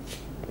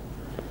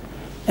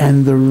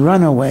 and the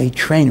runaway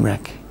train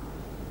wreck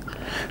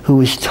who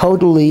is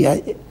totally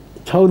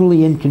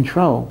in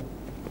control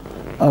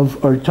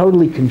of, or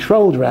totally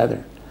controlled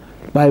rather,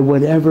 by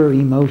whatever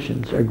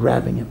emotions are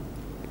grabbing him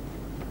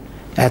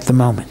at the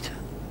moment.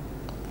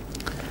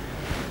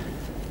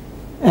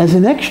 As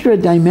an extra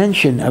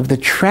dimension of the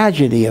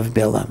tragedy of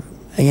Bilam,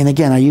 and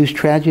again I use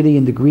tragedy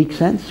in the Greek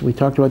sense, we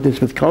talked about this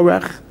with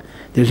Korach,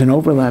 there's an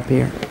overlap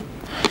here.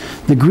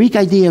 The Greek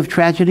idea of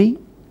tragedy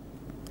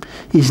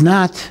is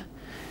not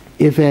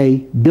if a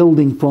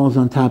building falls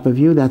on top of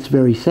you, that's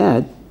very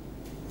sad.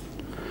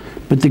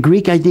 But the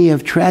Greek idea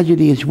of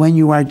tragedy is when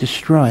you are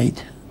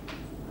destroyed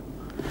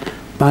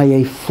by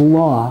a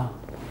flaw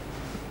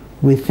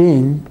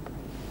within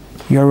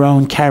your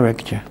own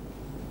character.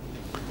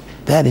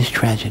 That is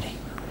tragedy.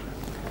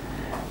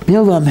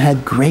 Bilam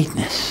had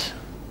greatness,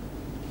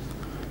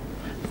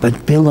 but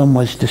Bilam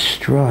was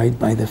destroyed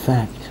by the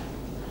fact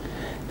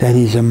that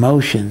his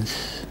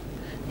emotions,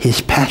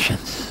 his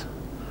passions,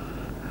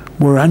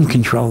 were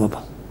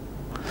uncontrollable.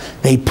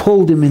 They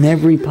pulled him in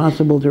every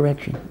possible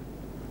direction.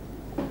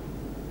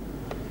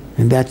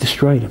 And that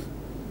destroyed him.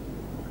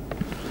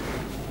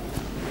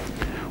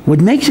 What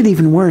makes it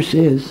even worse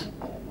is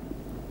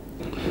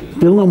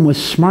Bilam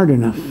was smart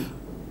enough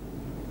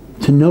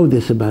to know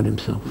this about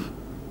himself.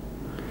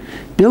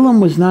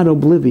 Bilam was not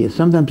oblivious.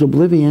 Sometimes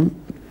oblivion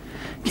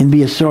can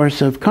be a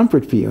source of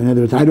comfort for you. In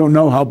other words, I don't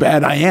know how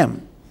bad I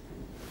am.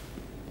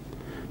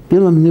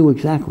 Bilam knew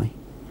exactly.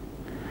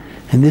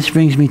 And this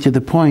brings me to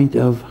the point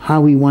of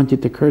how he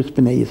wanted to curse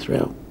Bnei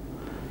Yisrael.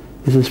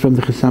 This is from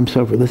the Chassam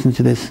Sofer. Listen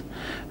to this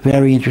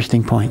very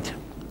interesting point.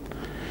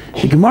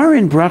 The Gemara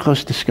in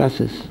Brachos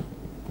discusses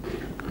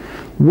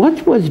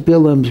what was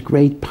Bilam's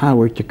great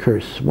power to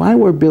curse. Why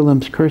were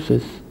Bilam's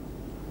curses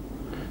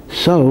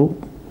so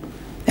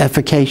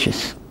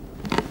efficacious?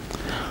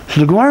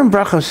 So the Gemara in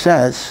Brachos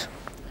says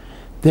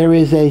there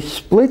is a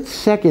split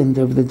second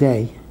of the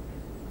day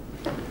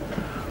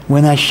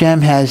when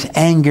Hashem has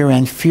anger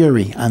and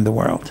fury on the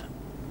world.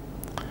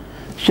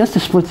 It's just a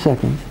split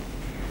second.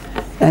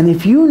 And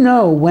if you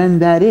know when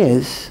that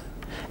is,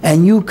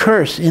 and you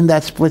curse in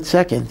that split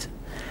second,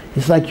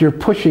 it's like you're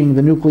pushing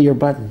the nuclear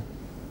button.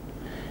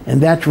 And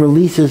that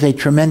releases a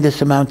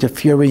tremendous amount of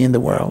fury in the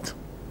world.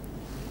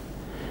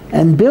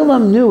 And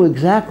Bilam knew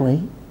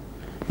exactly,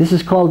 this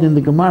is called in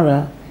the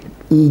Gemara,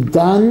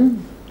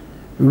 Idan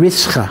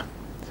Rischa.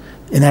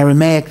 In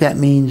Aramaic that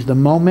means the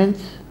moment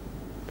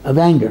of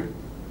anger.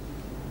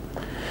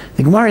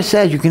 The Gemara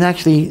says you can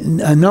actually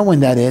know when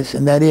that is,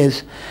 and that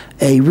is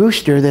a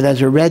rooster that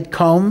has a red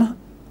comb.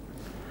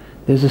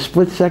 There's a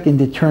split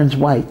second it turns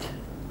white.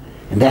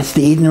 And that's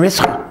the Eden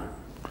Rischa.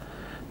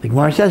 The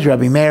Gemara says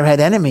Rabbi Meir had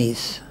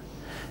enemies,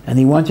 and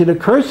he wanted to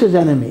curse his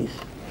enemies.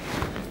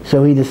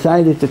 So he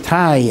decided to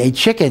tie a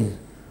chicken,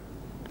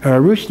 or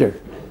a rooster,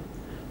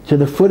 to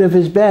the foot of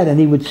his bed, and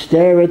he would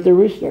stare at the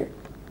rooster.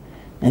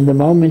 And the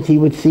moment he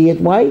would see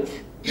it white,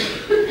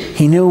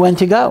 he knew when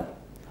to go.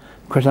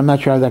 Of course, I'm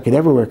not sure how that could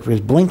ever work,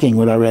 because blinking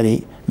would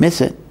already miss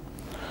it.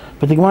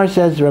 But the Gemara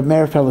says Rabbi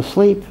Meir fell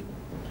asleep.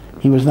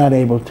 He was not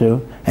able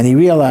to, and he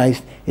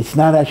realized it's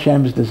not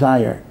Hashem's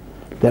desire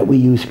that we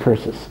use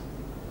curses.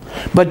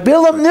 But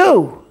Bilam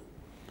knew.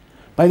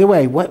 By the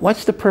way,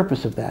 what's the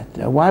purpose of that?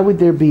 Why would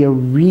there be a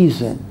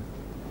reason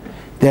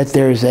that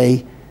there's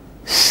a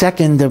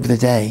second of the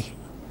day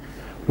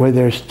where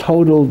there's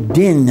total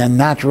din and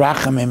not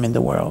rachamim in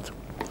the world?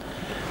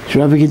 So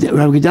Rabbi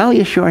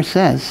Gedalia Shor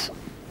says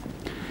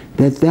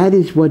that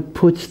is what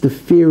puts the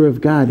fear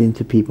of God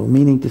into people,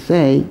 meaning to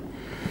say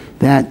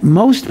that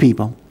most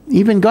people,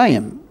 even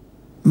Goyim,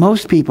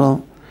 most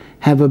people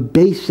have a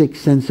basic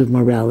sense of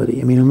morality.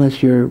 I mean,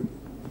 unless you're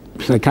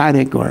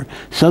psychotic or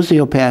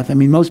sociopath, I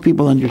mean, most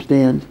people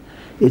understand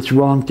it's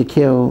wrong to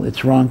kill,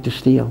 it's wrong to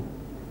steal.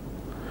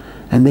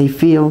 And they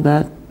feel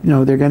that,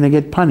 they're going to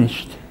get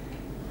punished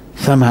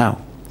somehow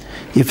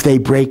if they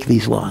break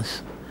these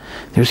laws.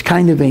 There's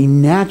kind of a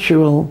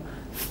natural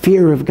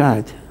fear of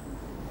God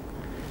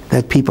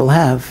that people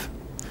have.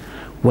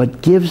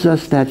 What gives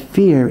us that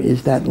fear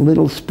is that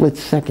little split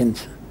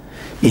second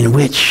in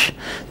which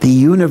the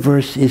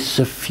universe is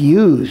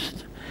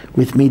suffused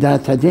with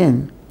Midat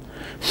Hadin.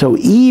 So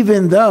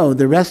even though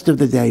the rest of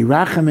the day,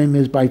 Rachamim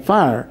is by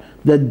far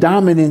the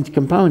dominant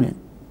component,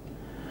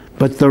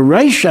 but the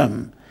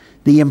Reisham,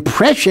 the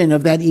impression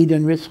of that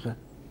Eden Rischa,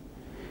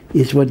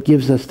 is what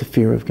gives us the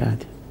fear of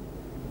God.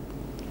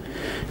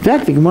 In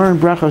fact, the Gemara in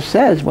Brachos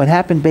says what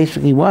happened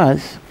basically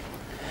was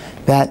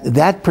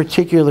that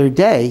particular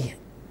day,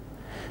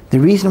 the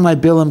reason why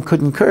Bilam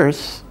couldn't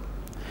curse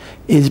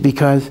is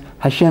because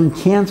Hashem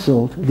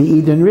canceled the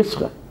Eden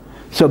Rischa.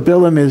 So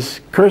Bilam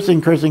is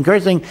cursing.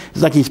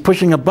 It's like he's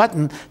pushing a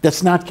button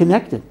that's not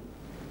connected.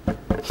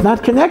 It's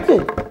not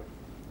connected.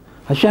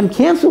 Hashem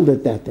canceled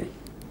it that day.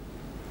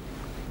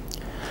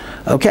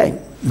 Okay,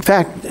 in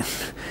fact,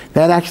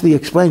 that actually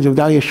explains, what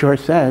Gedalia Shor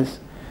says,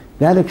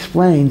 that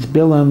explains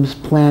Bilaam's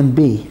plan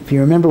B. If you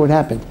remember what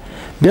happened.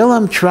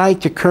 Bilaam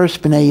tried to curse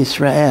Bnei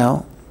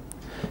Yisrael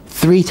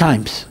 3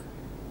 times.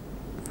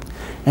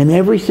 And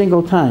every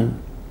single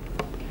time,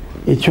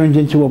 it turns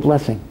into a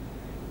blessing.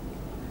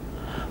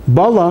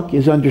 Balak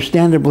is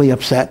understandably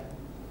upset.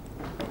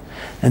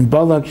 And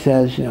Balak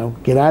says,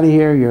 get out of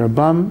here, you're a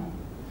bum.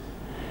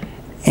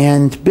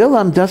 And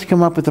Bilaam does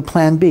come up with a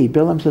plan B.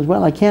 Bilaam says,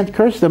 well, I can't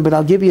curse them, but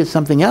I'll give you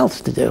something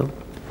else to do.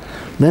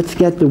 Let's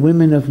get the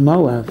women of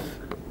Moab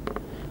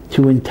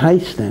to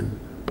entice them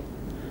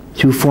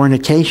to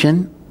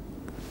fornication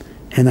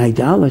and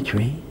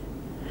idolatry.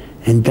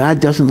 And God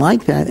doesn't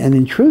like that. And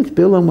in truth,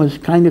 Bilaam was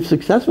kind of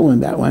successful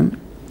in that one.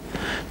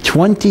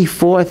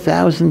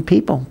 24,000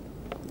 people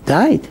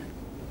died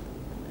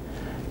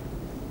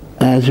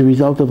as a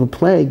result of a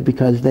plague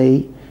because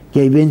they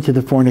gave in to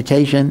the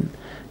fornication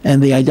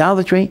and the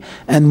idolatry.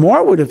 And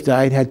more would have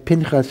died had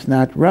Pinchas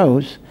not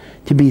rose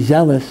to be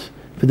zealous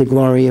for the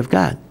glory of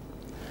God.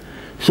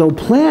 So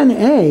plan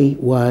A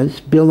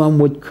was Bilaam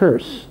would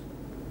curse.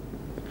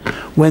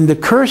 When the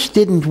curse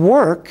didn't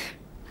work,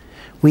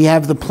 we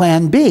have the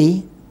plan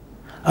B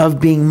of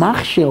being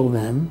machshil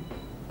them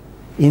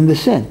in the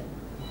sin.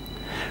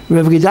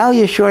 Rav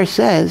Gedalia Shor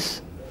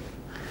says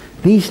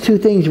these two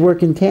things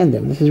work in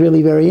tandem. This is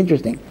really very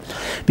interesting.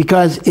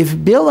 Because if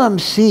Bilaam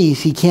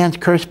sees he can't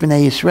curse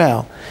Bnei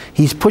Yisrael,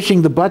 he's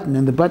pushing the button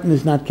and the button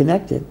is not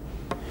connected.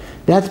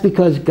 That's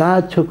because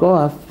God took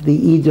off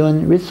the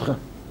Idun Rischa,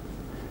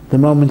 the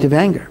moment of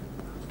anger.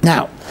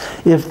 Now,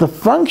 if the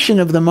function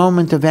of the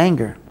moment of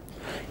anger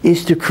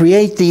is to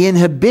create the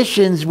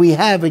inhibitions we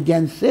have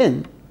against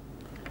sin,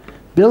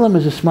 Bilaam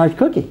is a smart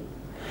cookie.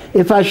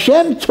 If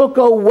Hashem took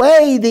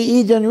away the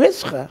Eden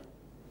Rischa,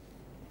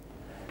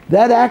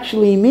 that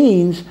actually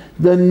means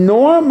the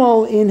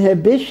normal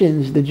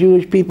inhibitions the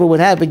Jewish people would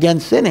have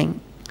against sinning,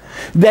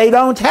 they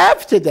don't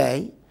have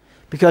today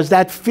because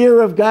that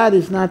fear of God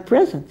is not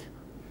present.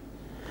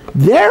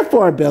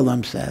 Therefore,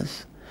 Bilaam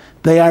says,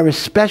 they are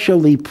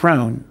especially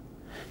prone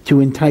to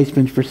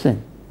enticement for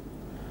sin.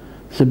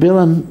 So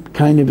Bilaam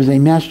kind of is a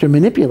master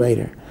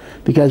manipulator,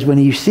 because when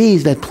he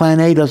sees that plan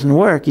A doesn't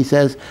work, he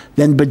says,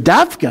 then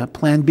Badavka,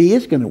 plan B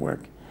is going to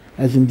work,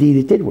 as indeed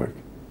it did work.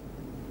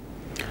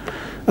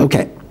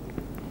 Okay.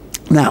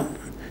 Now,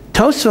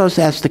 Tosfos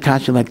asked the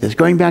kasha like this,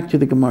 going back to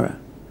the Gemara.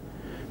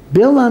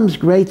 Bilaam's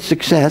great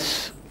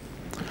success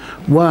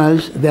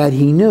was that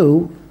he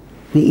knew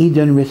the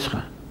Eden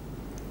Rischa.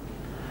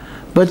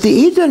 But the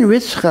Eden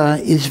Rischa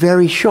is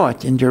very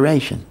short in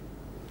duration.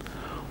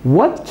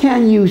 What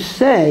can you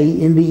say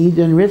in the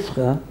Eden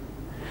Rischa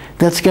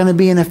that's going to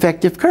be an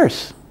effective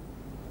curse?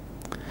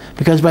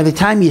 Because by the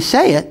time you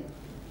say it,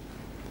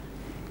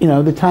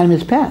 the time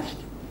has passed.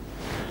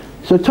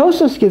 So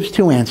Tosfos gives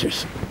 2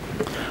 answers.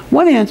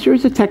 One answer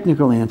is a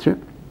technical answer,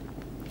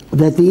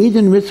 that the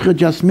Eden Rischa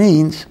just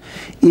means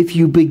if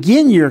you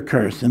begin your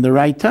curse in the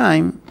right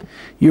time,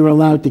 you're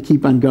allowed to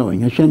keep on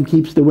going. Hashem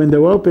keeps the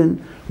window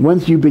open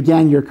once you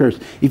began your curse.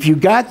 If you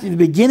got to the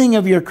beginning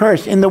of your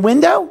curse in the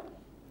window,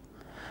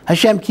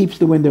 Hashem keeps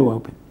the window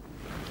open.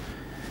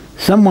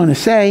 Some want to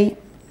say,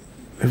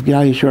 if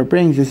Gedalia Shor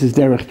brings, this is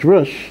Derech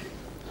Drush,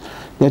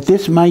 that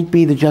this might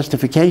be the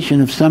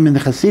justification of some in the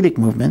Hasidic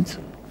movement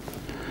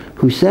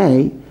who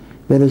say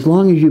that as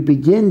long as you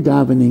begin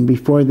davening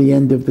before the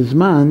end of the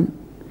Zman,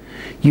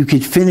 you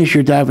could finish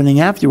your davening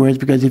afterwards,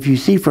 because if you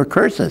see for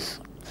curses,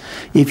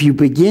 if you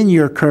begin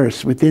your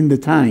curse within the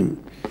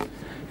time,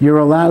 you're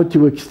allowed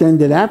to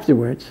extend it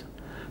afterwards.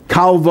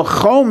 Kal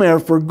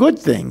v'chomer for good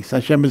things,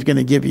 Hashem is going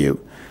to give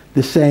you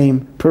the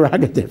same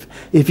prerogative.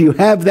 If you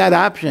have that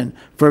option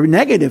for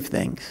negative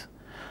things,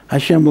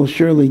 Hashem will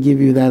surely give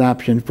you that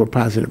option for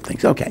positive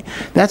things. Okay,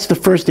 that's the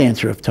first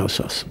answer of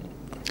Tosfos.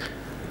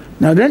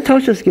 Now then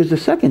Tosfos gives the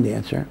second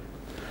answer,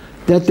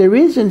 that there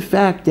is in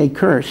fact a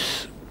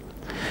curse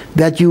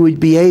that you would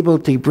be able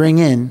to bring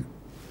in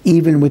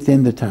even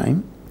within the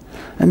time,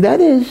 and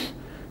that is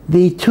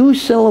the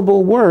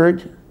 2-syllable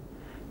word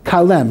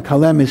kalem.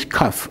 Kalem is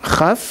kaf.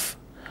 Chaf,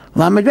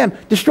 lamed mem.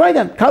 Destroy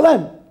them.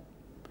 Kalem.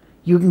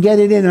 You can get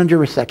it in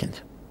under a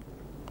second.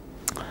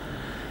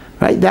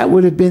 Right? That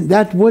would have been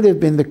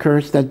the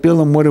curse that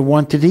Bilaam would have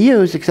wanted to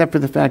use, except for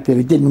the fact that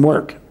it didn't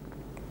work.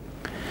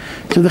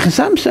 So the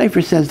Chasam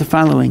Sofer says the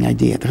following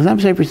idea. The Chasam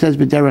Sofer says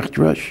b'derech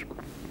drush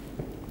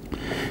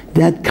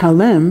that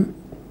kalem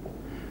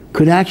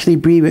could actually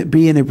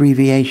be an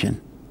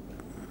abbreviation.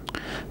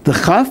 The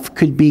chaf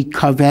could be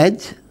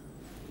kaved,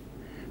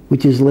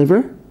 which is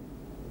liver.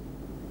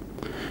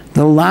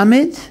 The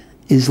lamed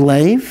is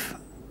lave,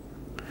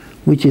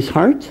 which is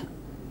heart.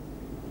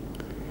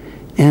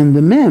 And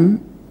the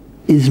mem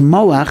is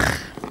moach,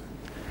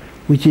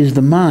 which is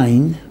the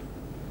mind,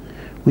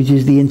 which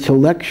is the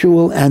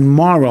intellectual and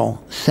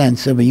moral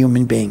sense of a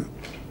human being.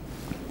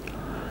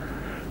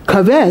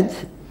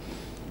 Kaved,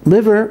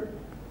 liver,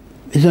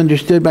 is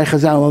understood by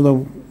Chazal,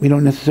 although we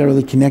don't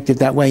necessarily connect it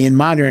that way in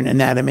modern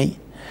anatomy,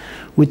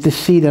 with the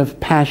seat of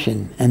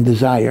passion and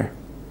desire.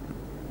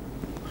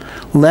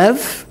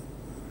 Lev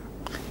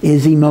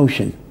is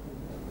emotion.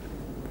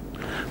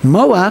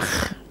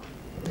 Moach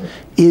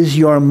is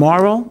your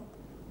moral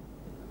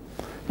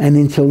and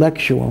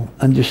intellectual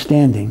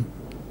understanding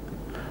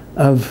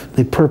of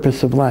the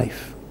purpose of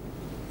life.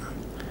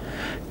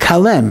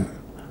 Kalem,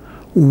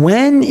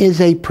 when is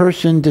a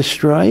person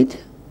destroyed?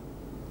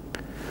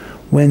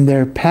 When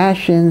their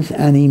passions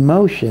and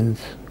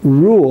emotions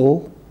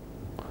rule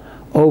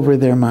over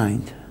their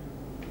mind.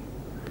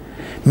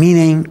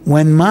 Meaning,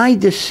 when my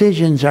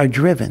decisions are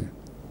driven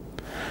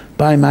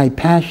by my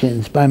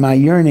passions, by my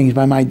yearnings,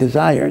 by my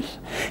desires,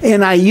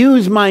 and I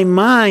use my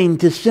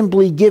mind to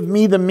simply give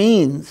me the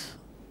means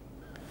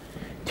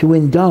to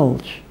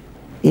indulge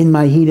in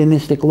my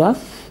hedonistic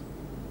lusts,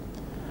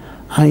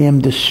 I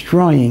am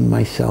destroying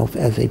myself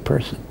as a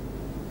person.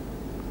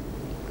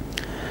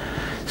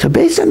 So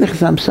based on the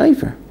Chazam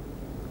Sofer,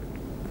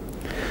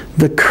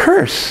 the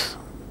curse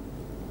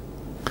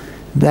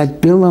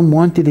that Bilam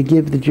wanted to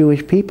give the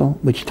Jewish people,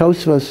 which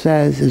Tosfos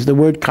says is the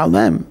word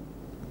kalem,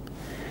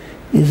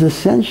 is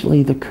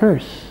essentially the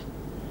curse.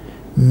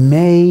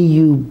 May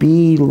you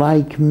be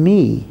like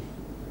me.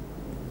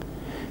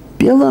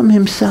 Bilam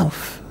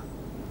himself,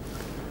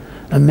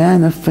 a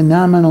man of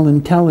phenomenal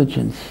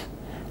intelligence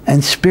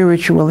and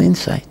spiritual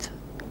insight.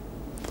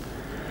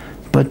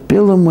 But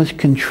Bilam was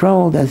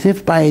controlled as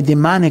if by a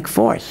demonic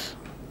force,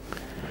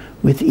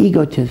 with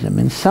egotism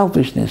and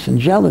selfishness and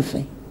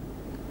jealousy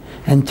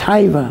and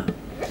taiva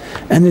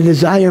and the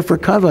desire for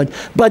kavod.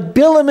 But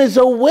Bilam is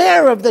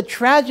aware of the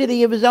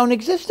tragedy of his own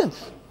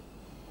existence.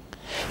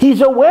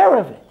 He's aware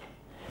of it.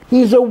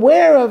 He's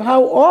aware of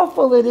how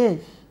awful it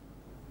is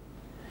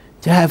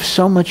to have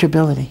so much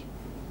ability.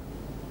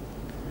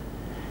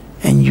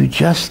 And you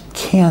just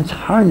can't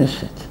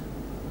harness it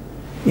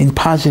in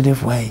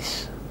positive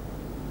ways.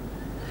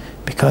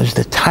 Because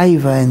the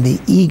taiva and the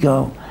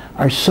ego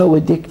are so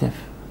addictive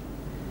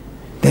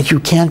that you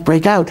can't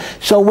break out.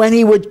 So when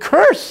he would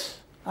curse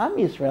Am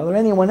Yisrael or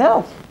anyone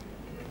else,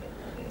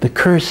 the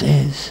curse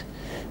is,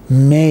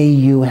 may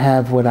you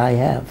have what I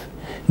have.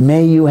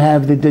 May you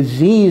have the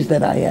disease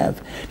that I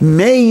have.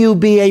 May you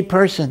be a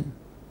person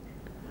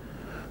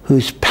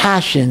whose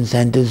passions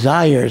and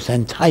desires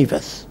and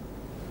taivas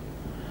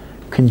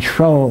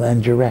control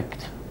and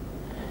direct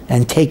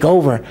and take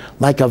over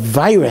like a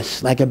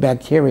virus, like a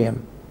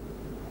bacterium.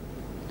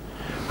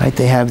 Right?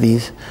 They have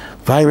these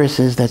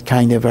viruses that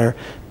kind of are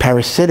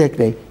parasitic.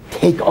 They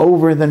take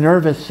over the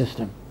nervous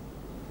system.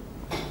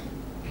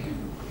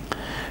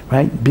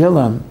 Right?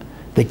 Bilam,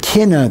 the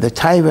kina, the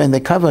taiva, and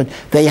the kavod,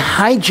 they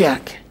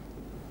hijack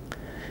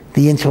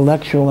the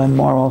intellectual and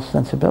moral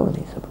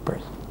sensibilities of a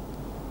person.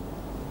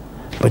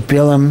 But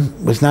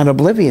Bilam was not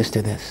oblivious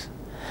to this.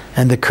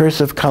 And the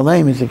curse of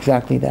Kalem is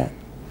exactly that.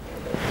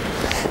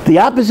 The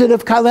opposite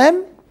of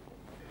Kalem,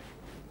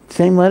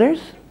 same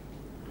letters,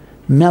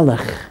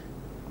 Melech.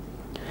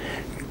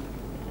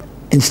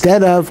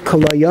 Instead of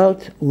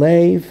Kolayot,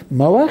 Lev,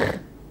 Moach,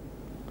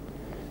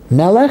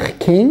 Melech,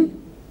 king,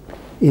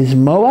 is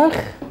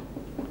Moach,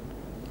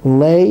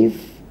 Lev,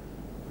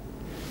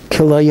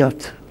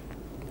 Kolayot.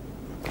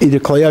 Either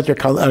Kolayot or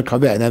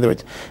Kaveh. In other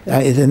words,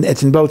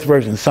 it's in both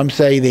versions. Some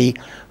say the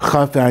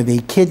Chaf are the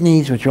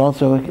kidneys, which are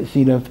also a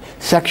seat of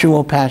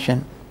sexual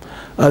passion.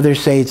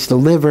 Others say it's the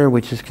liver,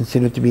 which is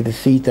considered to be the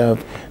seat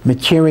of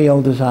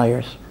material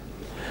desires.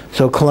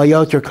 So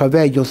Kolayot or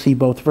Kaveh, you'll see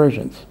both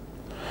versions.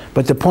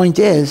 But the point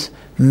is,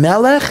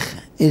 Melech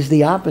is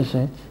the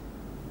opposite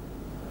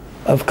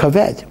of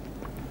Kaved.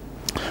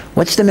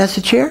 What's the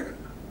message here?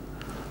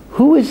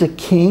 Who is a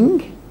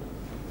king?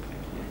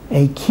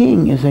 A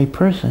king is a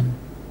person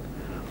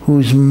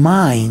whose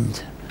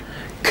mind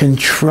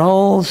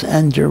controls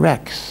and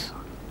directs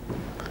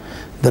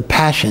the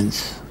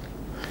passions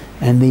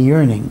and the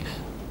yearnings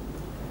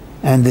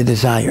and the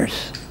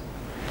desires.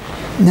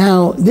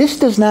 Now, this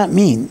does not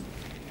mean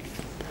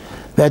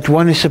that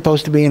one is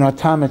supposed to be an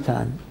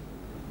automaton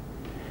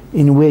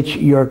in which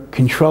you're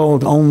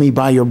controlled only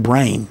by your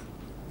brain,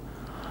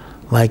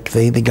 like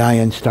the guy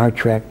in Star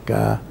Trek,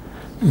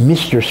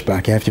 Mr.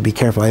 Spock. I have to be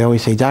careful. I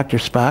always say Dr.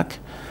 Spock,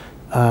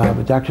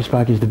 but Dr.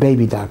 Spock is the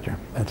baby doctor.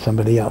 That's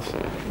somebody else.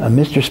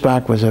 Mr.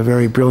 Spock was a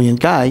very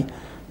brilliant guy,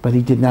 but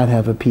he did not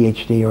have a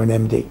PhD or an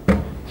MD.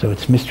 So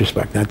it's Mr.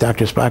 Spock, not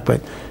Dr. Spock.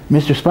 But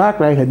Mr. Spock,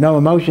 right, had no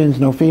emotions,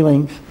 no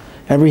feelings.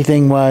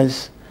 Everything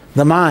was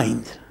the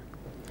mind.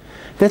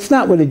 That's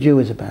not what a Jew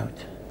is about.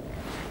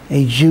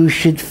 A Jew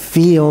should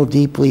feel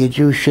deeply. A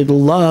Jew should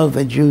love.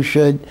 A Jew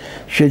should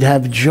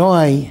have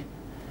joy.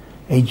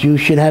 A Jew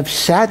should have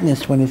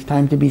sadness when it's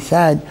time to be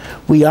sad.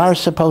 We are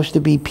supposed to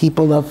be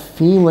people of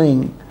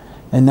feeling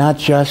and not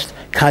just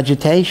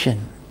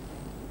cogitation.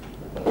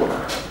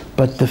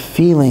 But the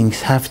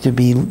feelings have to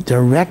be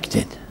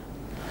directed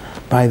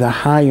by the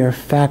higher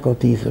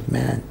faculties of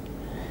man,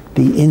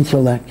 the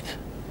intellect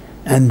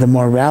and the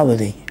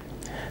morality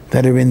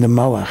that are in the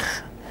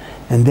moach.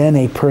 And then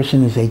a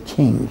person is a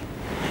king.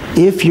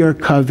 If your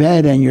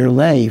kaved and your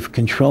lev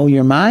control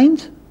your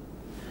mind,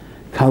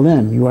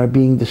 kalem, you are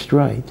being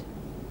destroyed.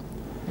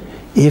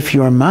 if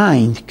your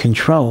mind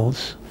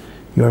controls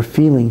your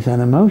feelings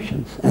and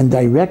emotions and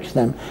directs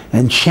them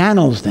and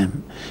channels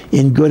them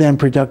in good and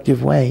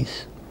productive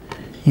ways,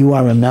 you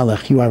are a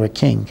melech, you are a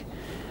king.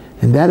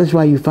 And that is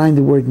why you find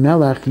the word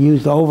melech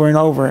used over and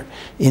over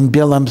in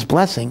Bilaam's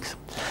blessings.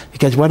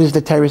 Because what does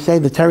the Torah say?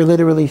 The Torah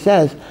literally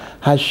says,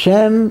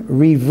 Hashem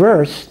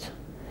reversed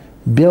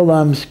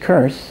Bilaam's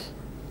curse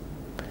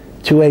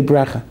to a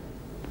bracha.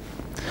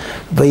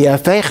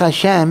 V'yafech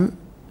Hashem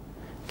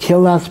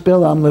kilas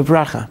Bilaam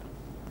levracha.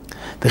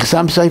 The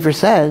Chassam Sofer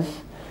says,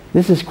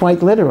 this is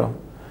quite literal.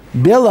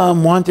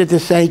 Bilaam wanted to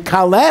say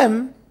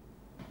kalem,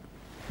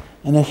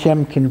 and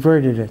Hashem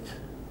converted it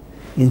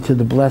into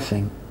the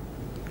blessing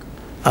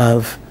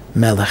of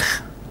melech.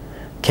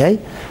 Okay?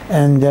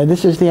 And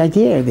this is the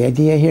idea. The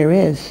idea here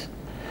is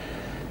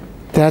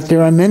that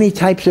there are many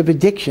types of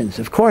addictions.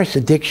 Of course,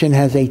 addiction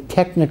has a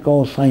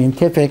technical,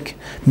 scientific,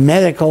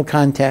 medical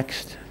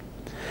context.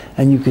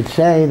 And you could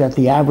say that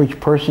the average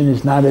person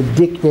is not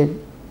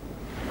addicted.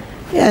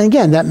 And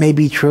again, that may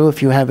be true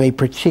if you have a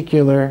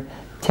particular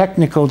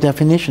technical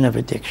definition of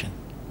addiction.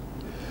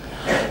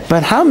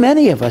 But how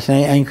many of us,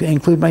 and I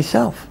include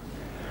myself,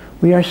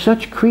 we are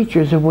such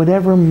creatures of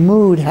whatever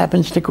mood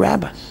happens to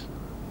grab us.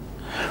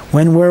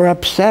 When we're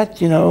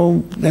upset, you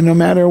know, then no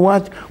matter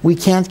what, we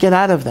can't get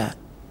out of that.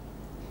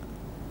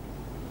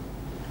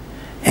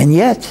 And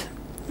yet,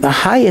 the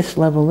highest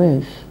level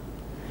is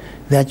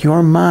that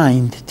your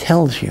mind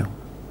tells you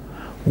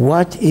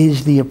what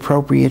is the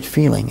appropriate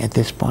feeling at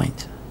this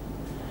point.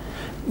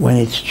 When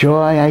it's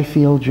joy, I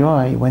feel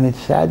joy. When it's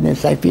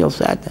sadness, I feel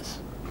sadness.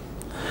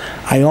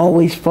 I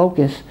always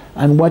focus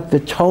on what the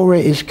Torah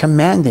is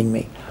commanding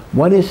me.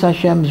 What is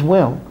Hashem's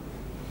will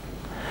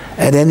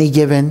at any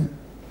given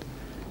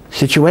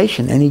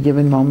situation, any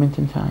given moment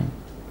in time?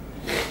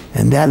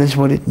 And that is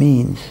what it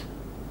means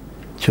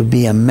to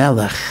be a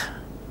melech.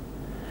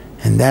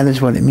 And that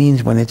is what it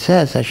means when it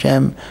says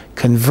Hashem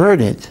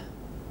converted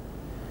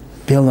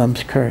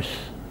Bilaam's curse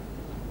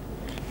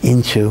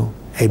into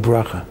a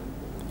bracha.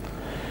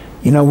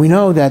 You know, we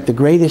know that the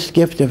greatest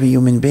gift of a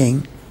human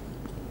being,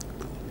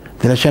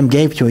 that Hashem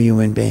gave to a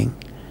human being,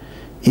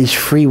 is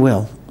free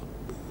will.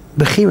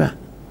 Bechira.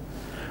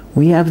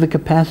 We have the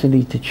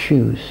capacity to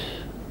choose.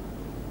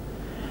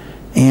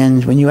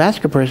 And when you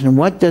ask a person,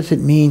 what does it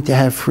mean to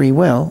have free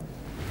will?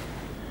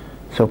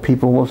 So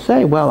people will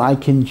say, well, I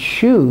can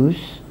choose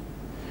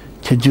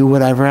to do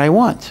whatever I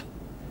want.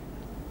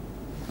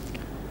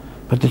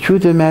 But the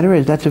truth of the matter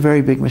is, that's a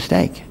very big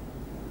mistake.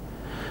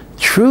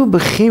 True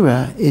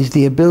bechira is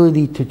the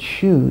ability to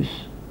choose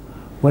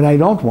what I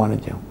don't want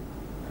to do.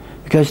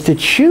 Because to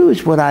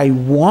choose what I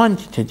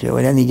want to do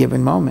at any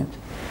given moment,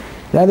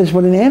 that is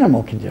what an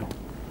animal can do.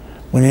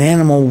 When an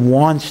animal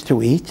wants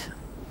to eat,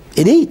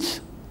 it eats.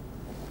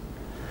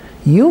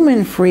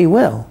 Human free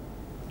will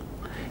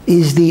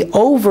is the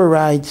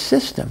override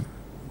system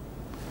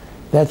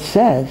that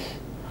says,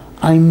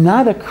 I'm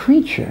not a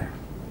creature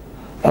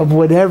of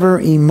whatever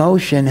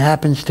emotion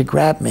happens to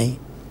grab me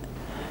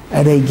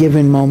at a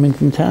given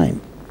moment in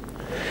time.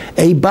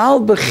 A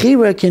Baal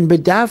Bechira can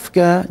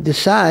bedafka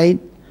decide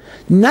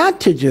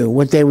not to do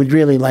what they would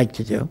really like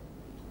to do,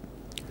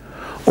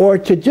 or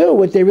to do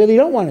what they really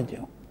don't want to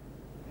do.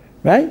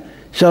 Right?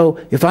 So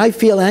if I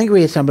feel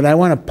angry at somebody, I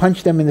want to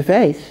punch them in the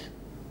face.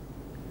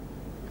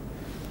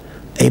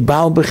 A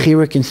Baal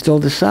Bechira can still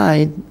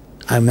decide,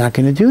 I'm not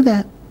going to do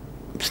that.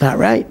 It's not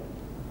right.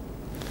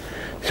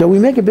 So we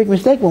make a big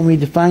mistake when we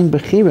define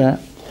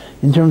Bechira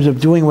in terms of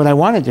doing what I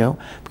want to do,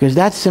 because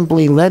that's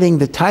simply letting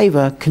the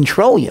taiva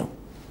control you,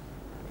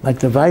 like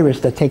the virus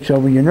that takes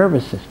over your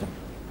nervous system.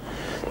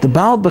 The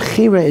Baal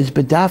Bechira is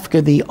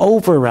bedafka, the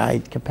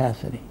override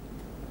capacity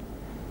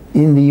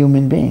in the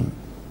human being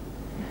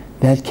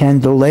that can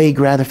delay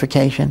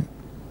gratification,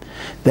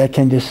 that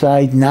can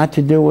decide not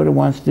to do what it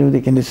wants to do,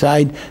 that can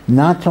decide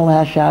not to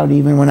lash out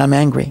even when I'm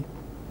angry.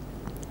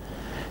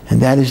 And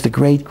that is the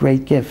great,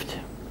 great gift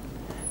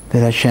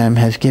that Hashem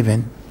has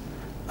given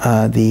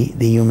the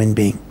human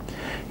being.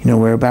 You know,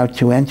 we're about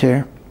to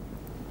enter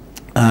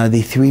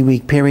the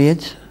 3-week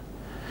periods,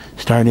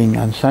 starting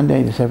on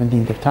Sunday, the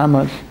 17th of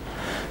Tammuz,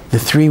 the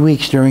 3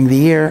 weeks during the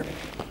year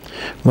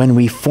when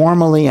we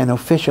formally and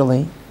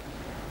officially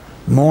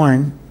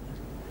mourn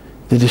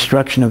the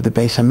destruction of the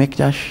Beis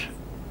HaMikdash.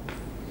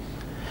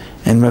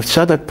 And Rav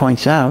Tzadok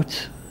points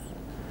out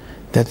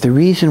that the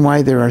reason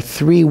why there are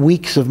 3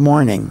 weeks of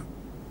mourning,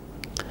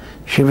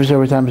 Shivas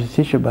over Tammuz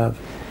Tisha B'Av,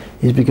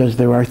 is because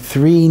there are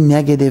 3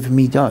 negative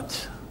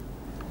midot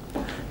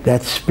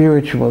that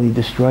spiritually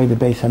destroy the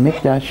Beis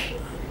HaMikdash.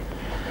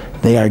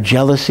 They are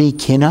jealousy,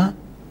 kina,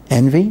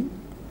 envy,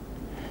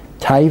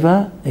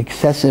 taiva,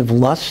 excessive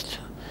lust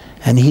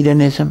and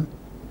hedonism,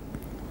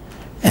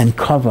 and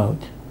kavod,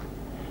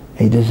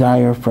 a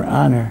desire for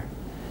honor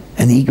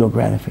and ego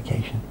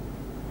gratification.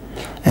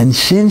 And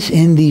since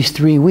in these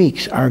 3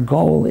 weeks our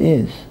goal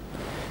is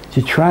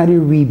to try to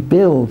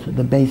rebuild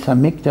the Beis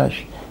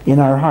HaMikdash in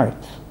our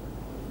hearts,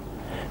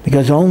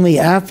 because only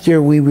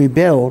after we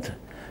rebuild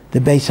the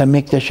Beis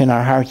HaMikdash in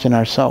our hearts and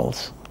our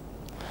souls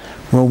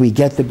Will we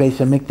get the Beis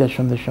HaMikdash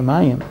from the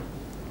Shemayim?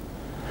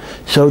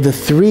 So the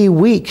 3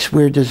 weeks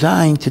were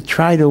designed to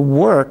try to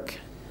work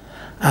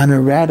on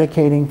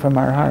eradicating from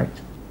our heart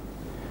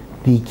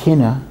the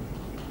kina,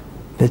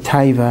 the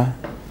taiva,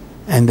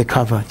 and the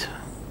kavod.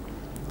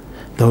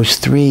 Those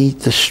 3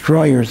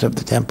 destroyers of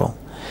the temple.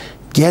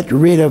 Get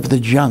rid of the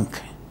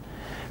junk.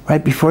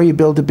 Right before you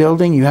build a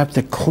building, you have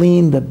to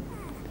clean the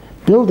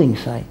building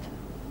site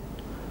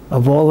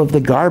of all of the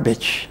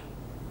garbage.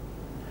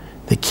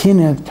 The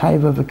kina,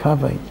 taiva,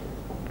 v'kavod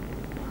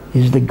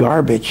is the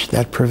garbage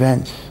that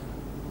prevents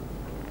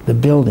the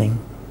building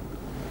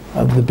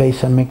of the Beis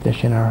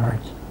HaMikdash in our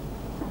hearts.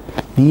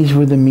 These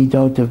were the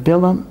midot of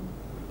Bilam.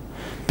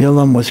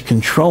 Bilam was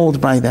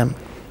controlled by them.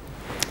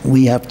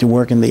 We have to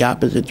work in the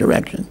opposite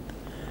direction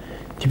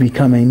to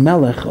become a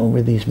melech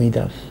over these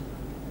midos.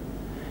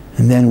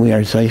 And then we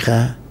are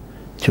zeicha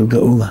to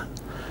geula.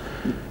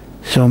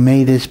 So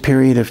may this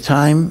period of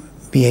time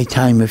be a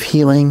time of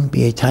healing,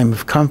 be a time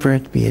of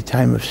comfort, be a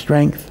time of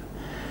strength.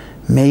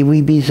 May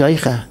we be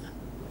zeicha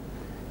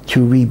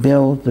to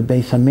rebuild the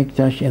Beis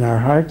HaMikdash in our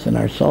hearts and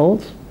our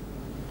souls,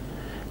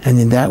 and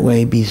in that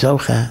way be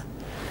zocha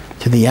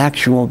to the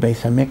actual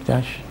Beis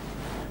HaMikdash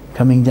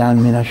coming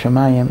down min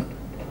hashamayim,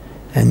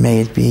 and may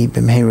it be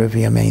b'mehera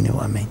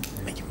v'yameinu. Amen.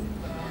 Thank you.